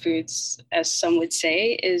looking foods, as some would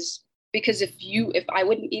say, is because if I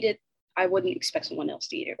wouldn't eat it, I wouldn't expect someone else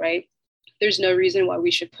to eat it, right? There's no reason why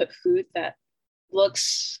we should put food that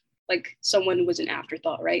looks like someone was an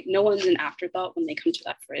afterthought, right? No one's an afterthought when they come to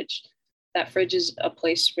that fridge. That fridge is a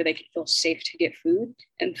place where they can feel safe to get food,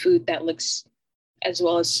 and food that looks as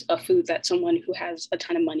well as a food that someone who has a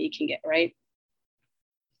ton of money can get, right?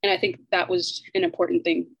 And I think that was an important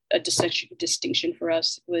thing, a distinction for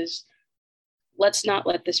us was, let's not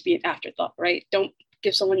let this be an afterthought, right? Don't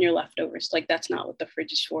give someone your leftovers. Like, that's not what the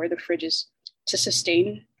fridge is for. The fridge is to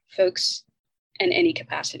sustain folks in any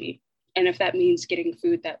capacity. And if that means getting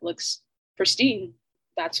food that looks pristine,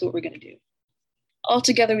 that's what we're going to do.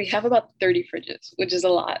 Altogether, we have about 30 fridges, which is a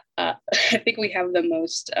lot. I think we have the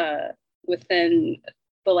most within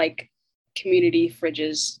the like community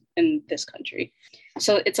fridges in this country.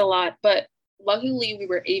 So it's a lot, but luckily we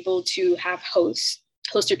were able to have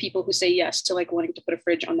hoster people who say yes to like wanting to put a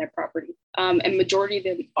fridge on their property. And majority of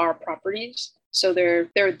them are properties. So they're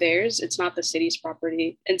theirs. It's not the city's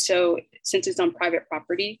property. And so since it's on private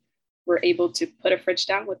property, we're able to put a fridge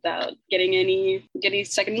down without getting any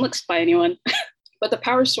second looks by anyone. But the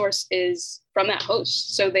power source is from that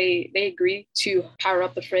host. So they agree to power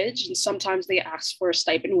up the fridge. And sometimes they ask for a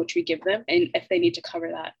stipend, which we give them. And if they need to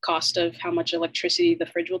cover that cost of how much electricity the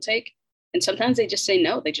fridge will take. And sometimes they just say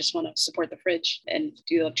no, they just want to support the fridge and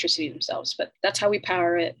do the electricity themselves. But that's how we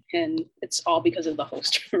power it. And it's all because of the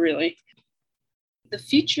host, really. The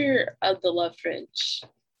future of the Love Fridge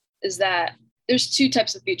is that there's two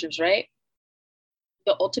types of futures, right?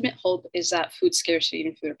 The ultimate hope is that food scarcity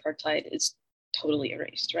and food apartheid is totally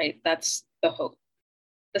erased, right? That's the hope.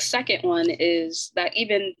 The second one is that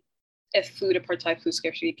even if food apartheid, food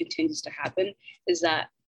scarcity continues to happen, is that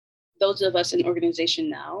those of us in organization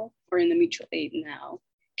now or in the mutual aid now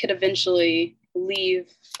could eventually leave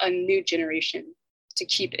a new generation to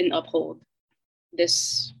keep and uphold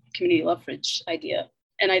this community Love Fridge idea.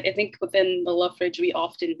 And I think within the Love Fridge, we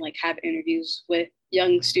often like have interviews with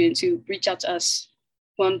young students who reach out to us,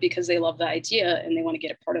 one, because they love the idea and they want to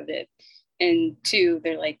get a part of it. And two,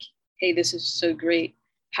 they're like, hey, this is so great.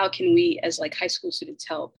 How can we as like high school students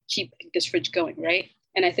help keep this fridge going, right?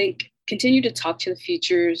 And I think continue to talk to the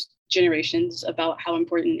future generations about how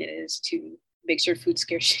important it is to make sure food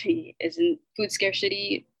scarcity isn't food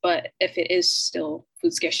scarcity, but if it is still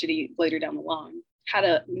food scarcity later down the line, how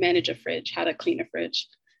to manage a fridge, how to clean a fridge,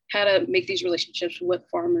 how to make these relationships with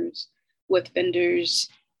farmers, with vendors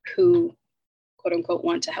who, quote unquote,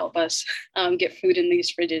 want to help us get food in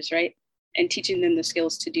these fridges, right? And teaching them the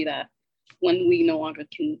skills to do that when we no longer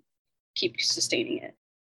can keep sustaining it.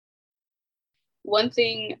 One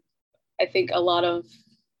thing I think a lot of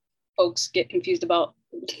folks get confused about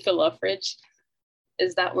the Love Fridge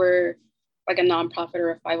is that we're like a nonprofit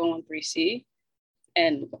or a 501(c)(3).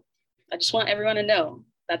 And I just want everyone to know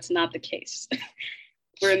that's not the case.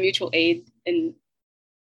 We're a mutual aid, and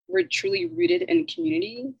we're truly rooted in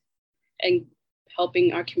community and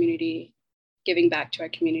helping our community, giving back to our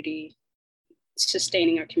community,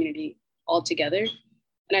 sustaining our community all together.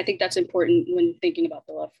 And I think that's important when thinking about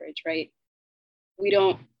the Love Fridge, right? We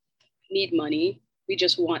don't need money. We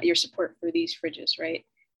just want your support for these fridges, right?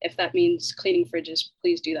 If that means cleaning fridges,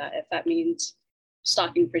 please do that. If that means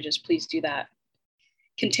stocking fridges, please do that.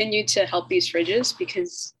 Continue to help these fridges,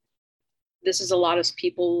 because this is a lot of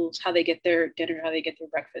people's, how they get their dinner, how they get their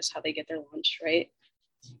breakfast, how they get their lunch, right?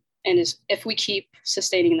 And if we keep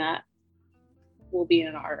sustaining that, we'll be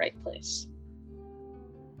in our right place.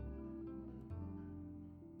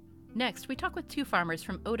 Next, we talk with two farmers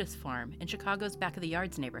from Otis Farm in Chicago's Back of the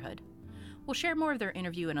Yards neighborhood. We'll share more of their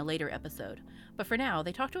interview in a later episode, but for now,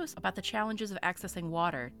 they talk to us about the challenges of accessing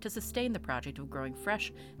water to sustain the project of growing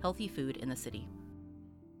fresh, healthy food in the city.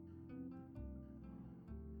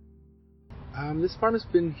 This farm has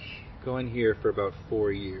been going here for about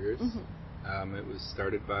 4 years. It was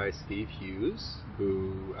started by Steve Hughes,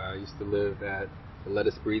 who used to live at the Let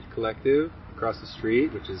Us Breathe Collective across the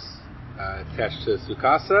street, which is attached to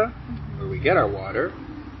Sukasa, where we get our water.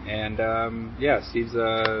 And Steve's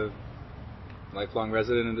a lifelong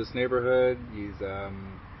resident in this neighborhood. He's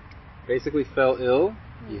basically fell ill.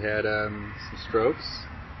 He had some strokes,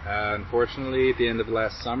 unfortunately, at the end of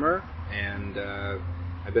last summer. And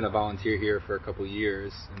I've been a volunteer here for a couple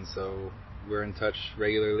years, and so we're in touch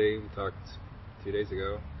regularly. We talked 2 days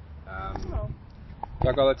ago.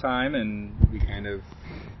 Talk all the time, and we kind of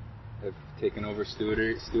have taken over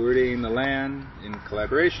stewarding the land in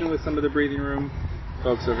collaboration with some of the breathing room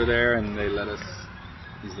folks over there, and they let us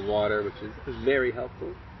use the water, which is very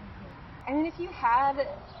helpful. I mean, if you had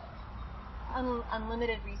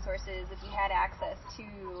unlimited resources, if you had access to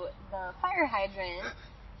the fire hydrant,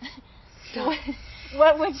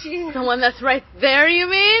 what would you... The one that's right there, you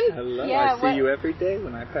mean? Hello, yeah, I see you every day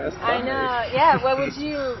when I pass by. I know. Yeah, what would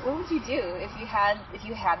you do if you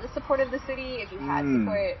had the support of the city, if you had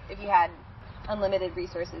support, if you had unlimited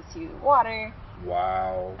resources to water?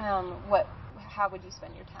 Wow. How would you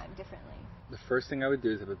spend your time differently? The first thing I would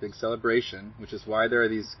do is have a big celebration, which is why there are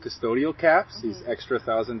these custodial caps, these extra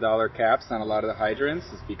 $1,000 caps on a lot of the hydrants,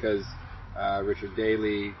 is because Richard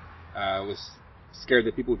Daley was scared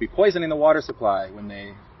that people would be poisoning the water supply when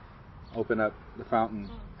they open up the fountain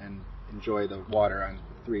and enjoy the water on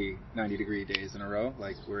 3 90-degree days in a row,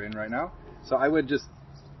 like we're in right now. So I would just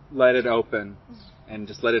let it open and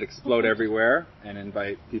just let it explode everywhere and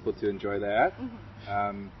invite people to enjoy that.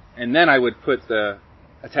 And then I would put the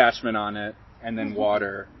attachment on it and then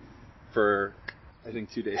water for, I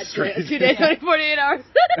think, 2 days straight. 2 days, 48 hours.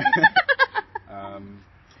 I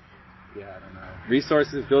don't know.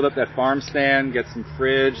 Resources, build up that farm stand, get some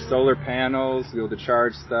fridge, solar panels, be able to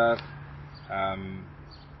charge stuff. I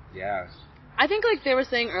think, like they were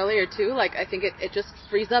saying earlier, too, like, I think it just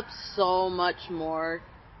frees up so much more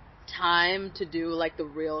time to do, like, the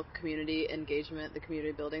real community engagement, the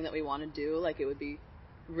community building that we want to do. Like, it would be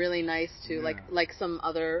really nice to, like some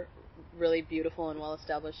other really beautiful and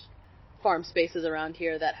well-established farm spaces around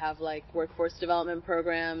here that have, like, workforce development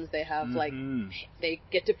programs. They have, like, they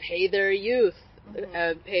get to pay their youth,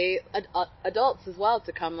 pay adults as well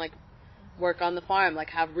to come, like, work on the farm,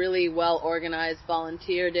 like, have really well-organized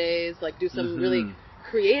volunteer days, like, do some really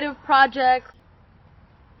creative projects.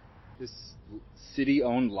 This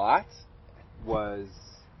city-owned lot was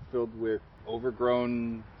filled with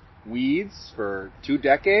overgrown weeds for 2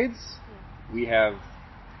 decades. We have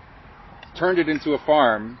turned it into a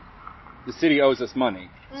farm. The city owes us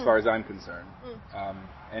money, as far as I'm concerned.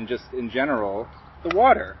 And just in general, the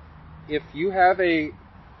water. If you have a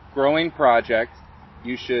growing project,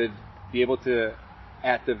 you should be able to,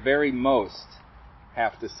 at the very most,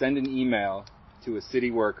 have to send an email to a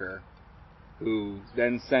city worker who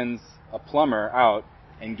then sends a plumber out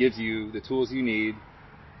and gives you the tools you need,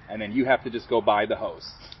 and then you have to just go buy the hose.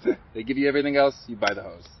 They give you everything else, you buy the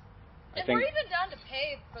hose. And we're even down to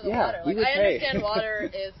pay for the Yeah, water. we Like, would I pay. understand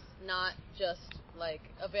water is not just, like,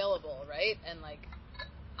 available, right? And, like,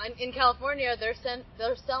 in California,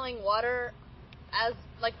 they're selling water as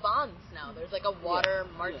like bonds now. There's like a water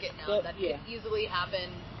market now that could easily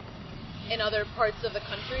happen in other parts of the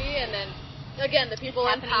country, and then again, the people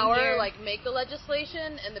in power like make the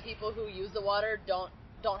legislation, and the people who use the water don't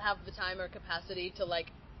have the time or capacity to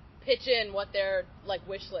like pitch in what their like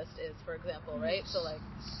wish list is, for example, right? So like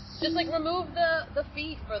just like remove the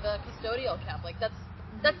fee for the custodial cap. Like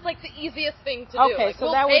that's like the easiest thing to do. Okay, like, so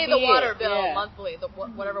we'll that pay would the be water it. bill monthly.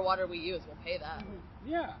 Whatever water we use, we'll pay that.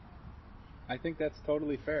 Yeah. I think that's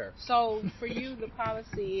totally fair. So for you, the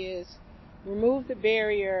policy is remove the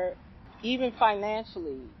barrier, even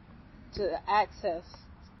financially, to access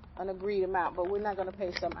an agreed amount, but we're not going to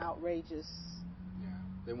pay some outrageous.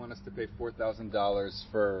 They want us to pay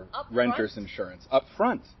 $4,000 for Up renter's front? insurance up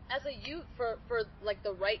front. As a youth, for like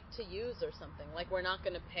the right to use or something. Like we're not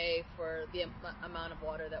going to pay for the amount of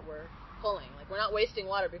water that we're pulling. Like we're not wasting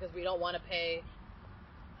water because we don't want to pay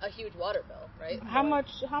a huge water bill, right? How much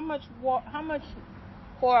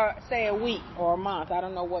for say a week or a month? I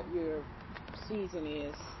don't know what your season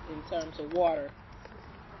is in terms of water.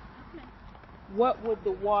 What would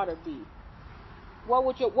the water be? What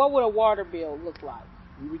would a water bill look like?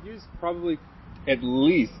 We would use probably at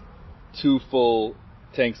least 2 full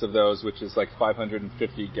tanks of those, which is like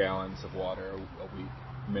 550 gallons of water a week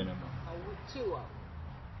minimum. Two of them.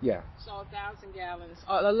 Yeah. So 1,000 gallons,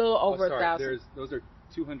 a little over 1,000. Those are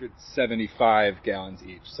 275 gallons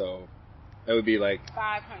each, so that would be like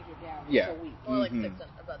 500 gallons a week. Or like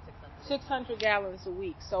about 600. 600 gallons a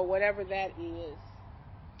week. So whatever that is,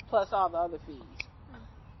 plus all the other fees.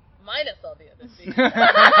 Minus all the other fees.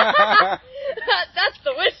 That's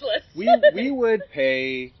the wish list. we would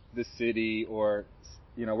pay the city, or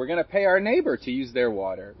we're going to pay our neighbor to use their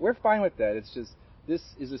water. We're fine with that. It's just this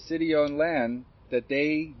is a city-owned land that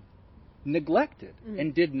they neglected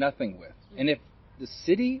and did nothing with. And if the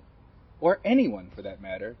city, or anyone for that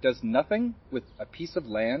matter, does nothing with a piece of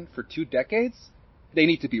land for 2 decades, they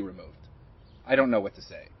need to be removed. I don't know what to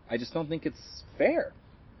say. I just don't think it's fair.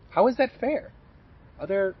 How is that fair?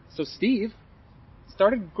 So Steve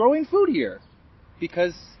started growing food here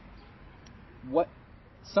because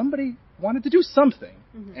somebody wanted to do something.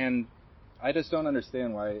 And I just don't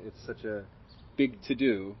understand why it's such a big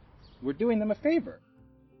to-do. We're doing them a favor.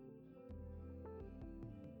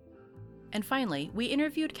 And finally, we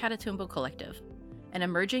interviewed Catatumbo Collective, an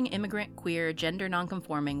emerging immigrant, queer, gender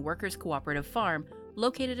nonconforming workers' cooperative farm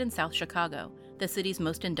located in South Chicago, the city's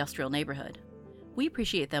most industrial neighborhood. We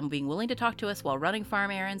appreciate them being willing to talk to us while running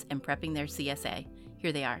farm errands and prepping their CSA.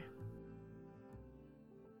 Here they are.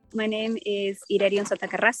 My name is Irerion Sota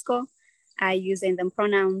Carrasco. I use they, them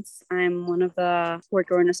pronouns. I'm one of the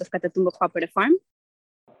worker owners of Catatumbo Cooperative Farm.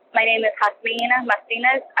 My name is Jasmina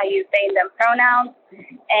Martinez. I use they, them pronouns,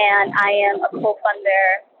 and I am a co-founder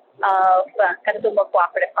of Catatumbo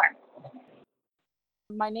Cooperative Farm.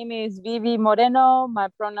 My name is Vivi Moreno. My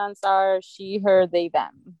pronouns are she, her, they,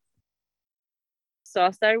 them. So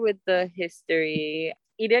I'll start with the history.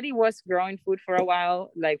 Ireri was growing food for a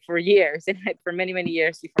while, like for years, and for many, many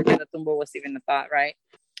years before Catatumbo was even a thought, right?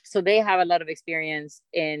 So they have a lot of experience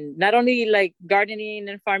in not only like gardening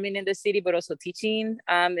and farming in the city, but also teaching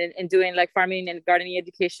and doing like farming and gardening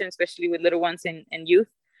education, especially with little ones and youth.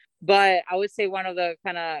 But I would say one of the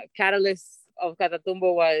kind of catalysts of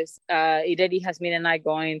Catatumbo was Ireri, Jasmine, and I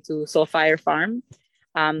going to Soulfire Farm,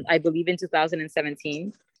 I believe in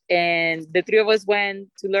 2017. And the three of us went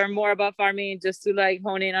to learn more about farming, just to like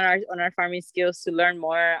hone in on our farming skills, to learn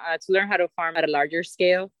more, to learn how to farm at a larger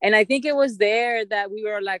scale. And I think it was there that we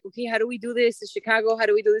were like, okay, how do we do this in Chicago? How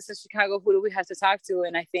do we do this in Chicago? Who do we have to talk to?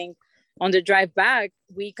 And I think on the drive back,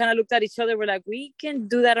 we kind of looked at each other. We're like, we can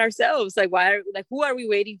do that ourselves. Like, who are we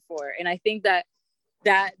waiting for? And I think that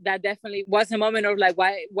definitely was a moment of like,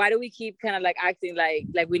 why do we keep kind of like acting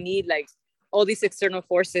like we need like all these external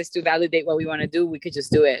forces to validate what we want to do? We could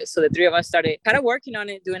just do it. So the three of us started kind of working on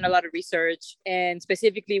it, doing a lot of research. And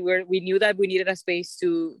specifically, we knew that we needed a space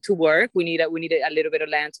to work. We needed a little bit of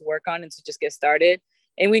land to work on and to just get started.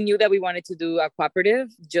 And we knew that we wanted to do a cooperative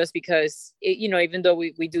just because, even though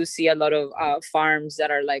we do see a lot of farms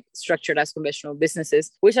that are like structured as conventional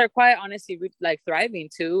businesses, which are quite honestly like thriving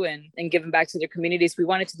too and giving back to their communities, we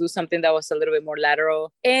wanted to do something that was a little bit more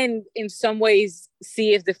lateral and in some ways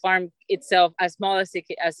see if the farm itself, as small as it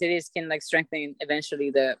is, can like strengthen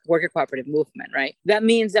eventually the worker cooperative movement, right? That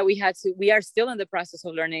means that we are still in the process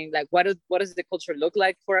of learning, like what does the culture look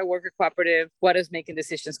like for a worker cooperative? What does making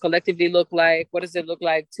decisions collectively look like? What does it look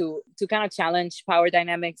like to kind of challenge power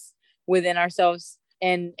dynamics within ourselves?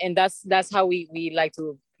 And that's how we like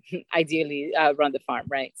to ideally run the farm,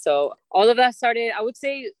 right? So all of that started, I would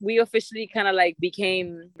say we officially kind of like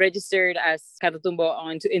became registered as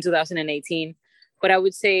Catatumbo in 2018. But I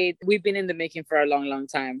would say we've been in the making for a long, long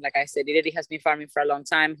time. Like I said, Ireri has been farming for a long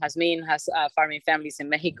time. Jasmine has farming families in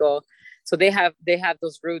Mexico. So they have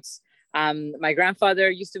those roots. My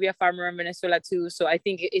grandfather used to be a farmer in Venezuela too. So I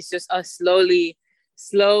think it's just us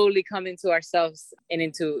slowly coming to ourselves and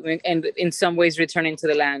in some ways returning to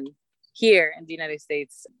the land here in the United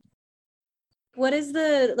States. What does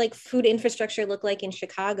the like food infrastructure look like in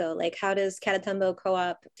Chicago? Like how does Catatumbo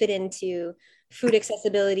Co-op fit into food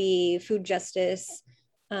accessibility, food justice,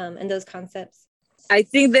 and those concepts? I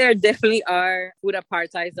think there definitely are food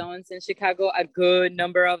apartheid zones in Chicago, a good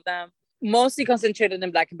number of them, mostly concentrated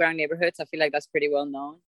in Black and brown neighborhoods. I feel like that's pretty well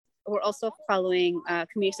known. We're also following a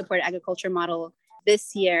community supported agriculture model.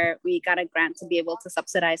 This year, we got a grant to be able to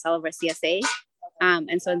subsidize all of our CSA.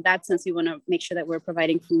 And so in that sense, we want to make sure that we're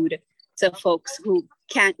providing food to folks who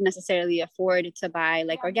can't necessarily afford to buy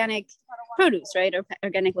like organic produce, right? Or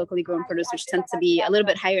organic locally grown produce, which tends to be a little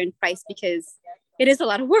bit higher in price because it is a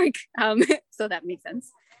lot of work. So that makes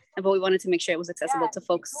sense. But we wanted to make sure it was accessible to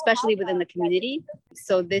folks, especially within the community.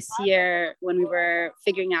 So this year, when we were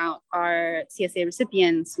figuring out our CSA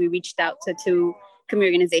recipients, we reached out to 2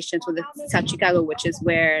 community organizations within South Chicago, which is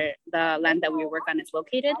where the land that we work on is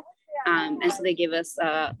located. And so they gave us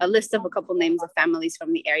a list of a couple names of families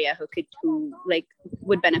from the area who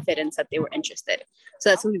would benefit and said they were interested. So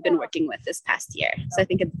that's what we've been working with this past year. So I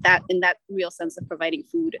think in that real sense of providing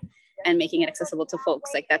food and making it accessible to folks,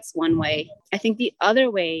 like that's one way. I think the other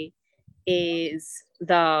way is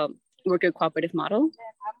the worker cooperative model.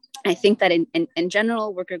 I think that in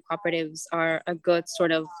general, worker cooperatives are a good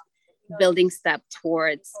sort of building step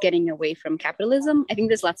towards getting away from capitalism. I think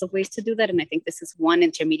there's lots of ways to do that. And I think this is one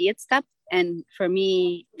intermediate step. And for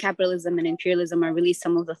me, capitalism and imperialism are really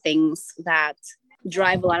some of the things that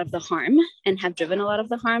drive a lot of the harm and have driven a lot of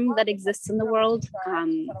the harm that exists in the world.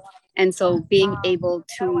 And so being able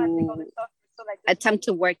to attempt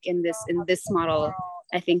to work in this model,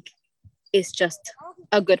 I think is just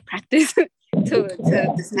a good practice to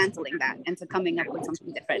dismantling that and to coming up with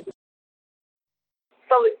something different.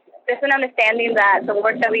 So there's an understanding that the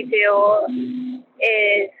work that we do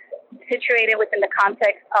is situated within the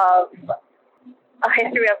context of a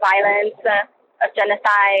history of violence, of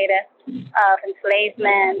genocide, of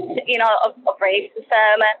enslavement, of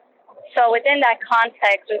racism. So within that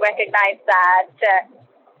context, we recognize that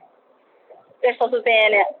there's also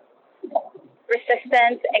been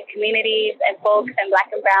resistance in communities and folks and Black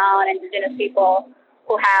and brown indigenous people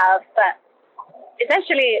who have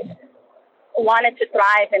essentially wanted to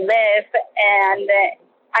thrive and live. And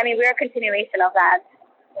we're a continuation of that.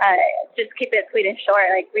 Just keep it sweet and short.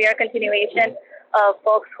 Like, we are a continuation of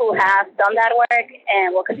folks who have done that work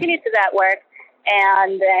and will continue to do that work.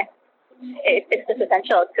 And it's just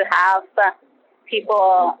essential to have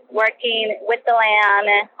people working with the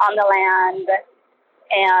land, on the land,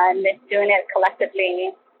 and doing it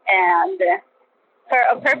collectively. And for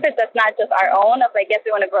a purpose that's not just our own, of like, yes,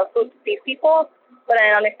 we want to grow food to feed people, but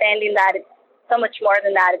an understanding that it's so much more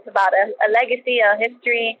than that. It's about a legacy, a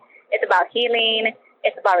history. It's about healing.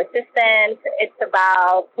 It's about resistance. It's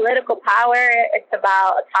about political power. It's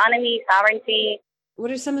about autonomy, sovereignty. What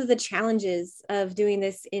are some of the challenges of doing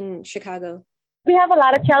this in Chicago? We have a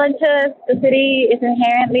lot of challenges. The city is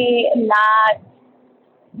inherently not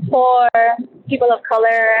for people of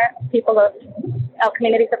color, people of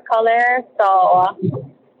communities of color. So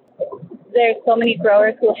there's so many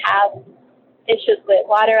growers who have issues with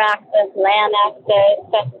water access, land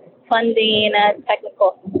access, funding,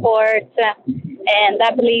 technical support, and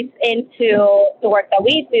that bleeds into the work that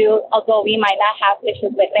we do. Although we might not have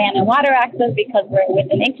issues with land and water access because we're with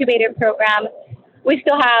an incubator program, we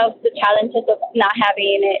still have the challenges of not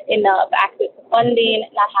having enough access to funding,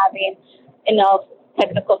 not having enough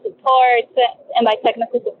technical support. And by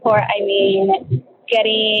technical support, I mean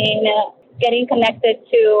getting connected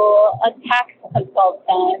to a tax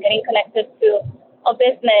consultant, getting connected to a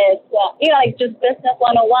business, just business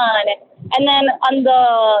 101. And then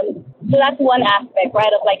so that's one aspect,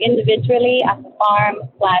 right, of like individually as a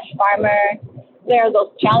farmer, there are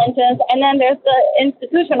those challenges. And then there's the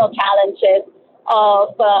institutional challenges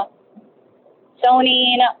of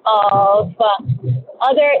zoning, of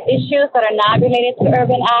other issues that are not related to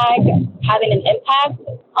urban ag having an impact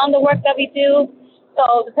on the work that we do.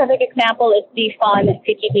 So the perfect example is defund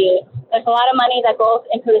PTD. There's a lot of money that goes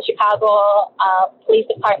into the Chicago Police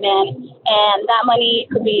Department, and that money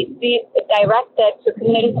could be directed to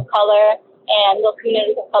communities of color, and those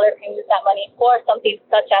communities of color can use that money for something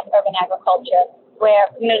such as urban agriculture, where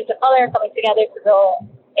communities of color are coming together to build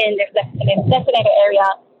in their designated area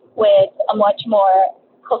with a much more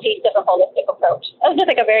cohesive and holistic approach. That was just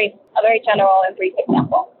like a very general and brief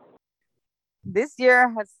example. This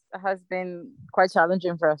year has been quite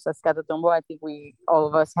challenging for us as Catatumbo. I think all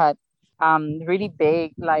of us had really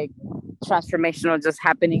big, like, transformational just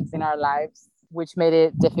happenings in our lives, which made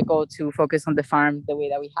it difficult to focus on the farm the way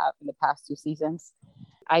that we have in the past 2 seasons.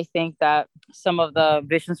 I think that some of the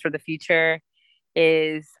visions for the future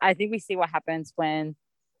is, I think we see what happens when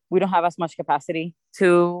we don't have as much capacity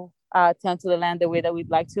to tend to the land the way that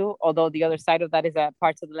we'd like to, although the other side of that is that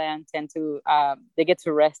parts of the land they get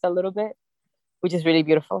to rest a little bit, which is really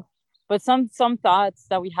beautiful. But some thoughts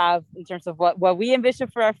that we have in terms of what we envision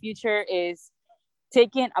for our future is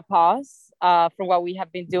taking a pause from what we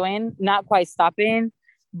have been doing, not quite stopping,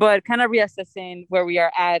 but kind of reassessing where we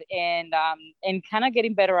are at and kind of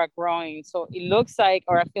getting better at growing. So it looks like,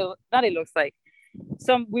 or I feel, not it looks like,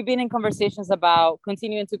 we've been in conversations about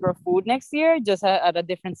continuing to grow food next year, just at a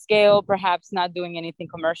different scale, perhaps not doing anything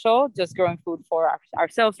commercial, just growing food for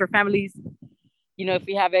ourselves, for families. You know, if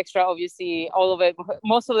we have extra, obviously all of it,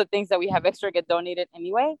 most of the things that we have extra get donated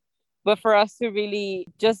anyway. But for us to really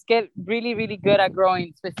just get really, really good at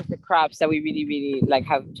growing specific crops that we really, really like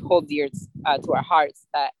hold dear to our hearts,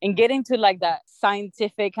 and getting to like that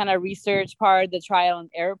scientific kind of research part, the trial and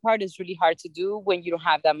error part is really hard to do when you don't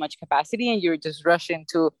have that much capacity and you're just rushing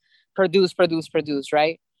to produce,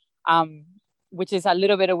 right? Which is a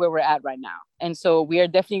little bit of where we're at right now. And so we are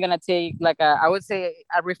definitely going to take I would say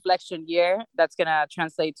a reflection year that's going to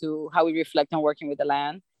translate to how we reflect on working with the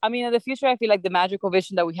land. I mean, in the future, I feel like the magical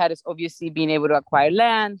vision that we had is obviously being able to acquire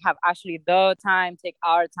land, have actually take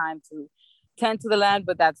our time to tend to the land,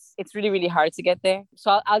 but it's really, really hard to get there.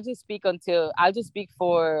 So I'll just speak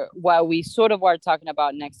for what we sort of are talking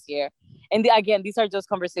about next year. And again, these are just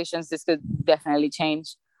conversations. This could definitely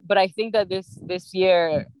change. But I think that this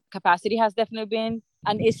year, capacity has definitely been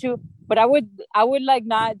an issue, but I would like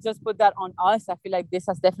not just put that on us. I feel like this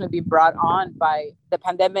has definitely been brought on by the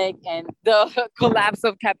pandemic and the collapse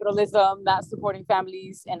of capitalism, not supporting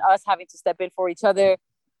families, and us having to step in for each other,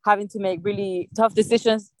 having to make really tough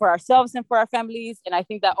decisions for ourselves and for our families. And I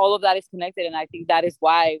think that all of that is connected, and I think that is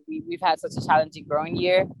why we've had such a challenging growing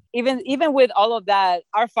year. Even with all of that,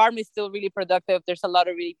 our farm is still really productive. There's a lot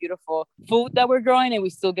of really beautiful food that we're growing, and we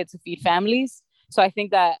still get to feed families. So I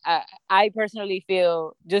think that I personally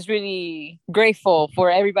feel just really grateful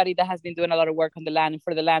for everybody that has been doing a lot of work on the land and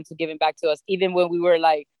for the land to giving back to us, even when we were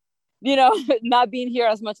like, you know, not being here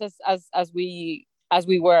as much as we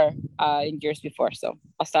were in years before. So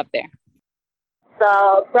I'll stop there.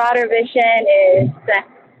 The broader vision is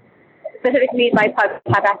specifically by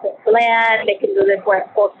have access to land. They can do this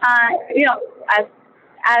work full time, you know,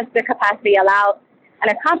 as the capacity allows,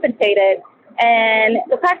 and are compensated. And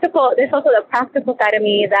there's also the practical side of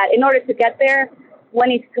me that in order to get there, what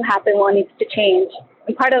needs to happen, what needs to change.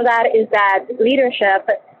 And part of that is that leadership,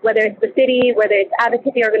 whether it's the city, whether it's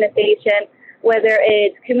advocacy organization, whether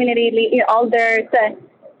it's community elders,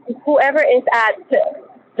 whoever is at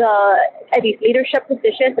these leadership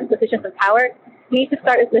positions and positions of power, need to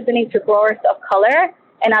start listening to growers of color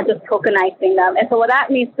and not just tokenizing them. And so what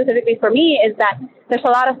that means specifically for me is that there's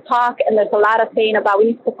a lot of talk and there's a lot of saying about we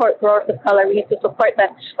need to support growers of color, we need to support them.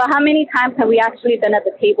 But how many times have we actually been at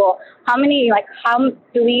the table? I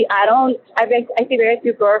see very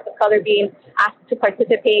few growers of color being asked to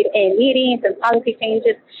participate in meetings and policy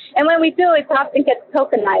changes. And when we do, it often gets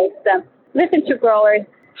tokenized. Listen to growers,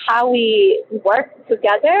 how we work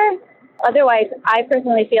together. Otherwise, I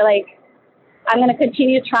personally feel like I'm going to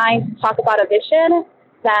continue trying to talk about a vision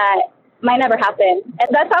that might never happen. And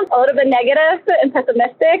that sounds a little bit negative and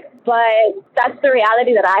pessimistic, but that's the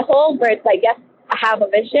reality that I hold, where it's like, yes, I have a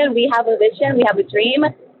vision, we have a dream,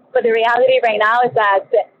 but the reality right now is that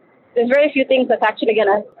there's very few things that's actually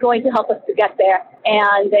going to help us to get there.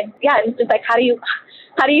 And yeah, it's just like, how do you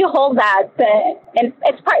hold that? And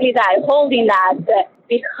it's partly that, holding that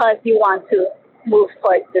because you want to move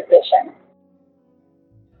towards this vision.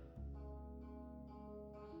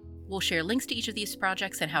 We'll share links to each of these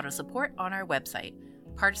projects and how to support on our website,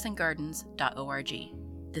 partisangardens.org.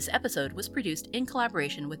 This episode was produced in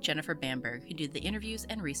collaboration with Jennifer Bamberg, who did the interviews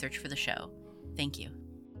and research for the show. Thank you.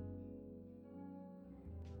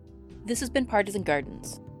 This has been Partisan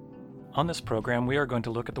Gardens. On this program, we are going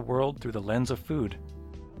to look at the world through the lens of food.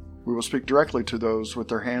 We will speak directly to those with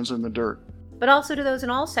their hands in the dirt, but also to those in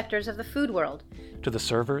all sectors of the food world, to the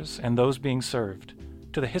servers and those being served,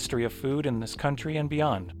 to the history of food in this country and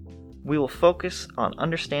beyond. We will focus on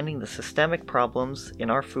understanding the systemic problems in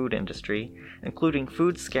our food industry, including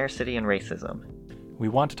food scarcity and racism. We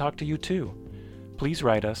want to talk to you too. Please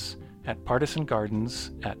write us at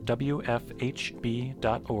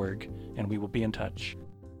partisangardens@wfhb.org, and we will be in touch.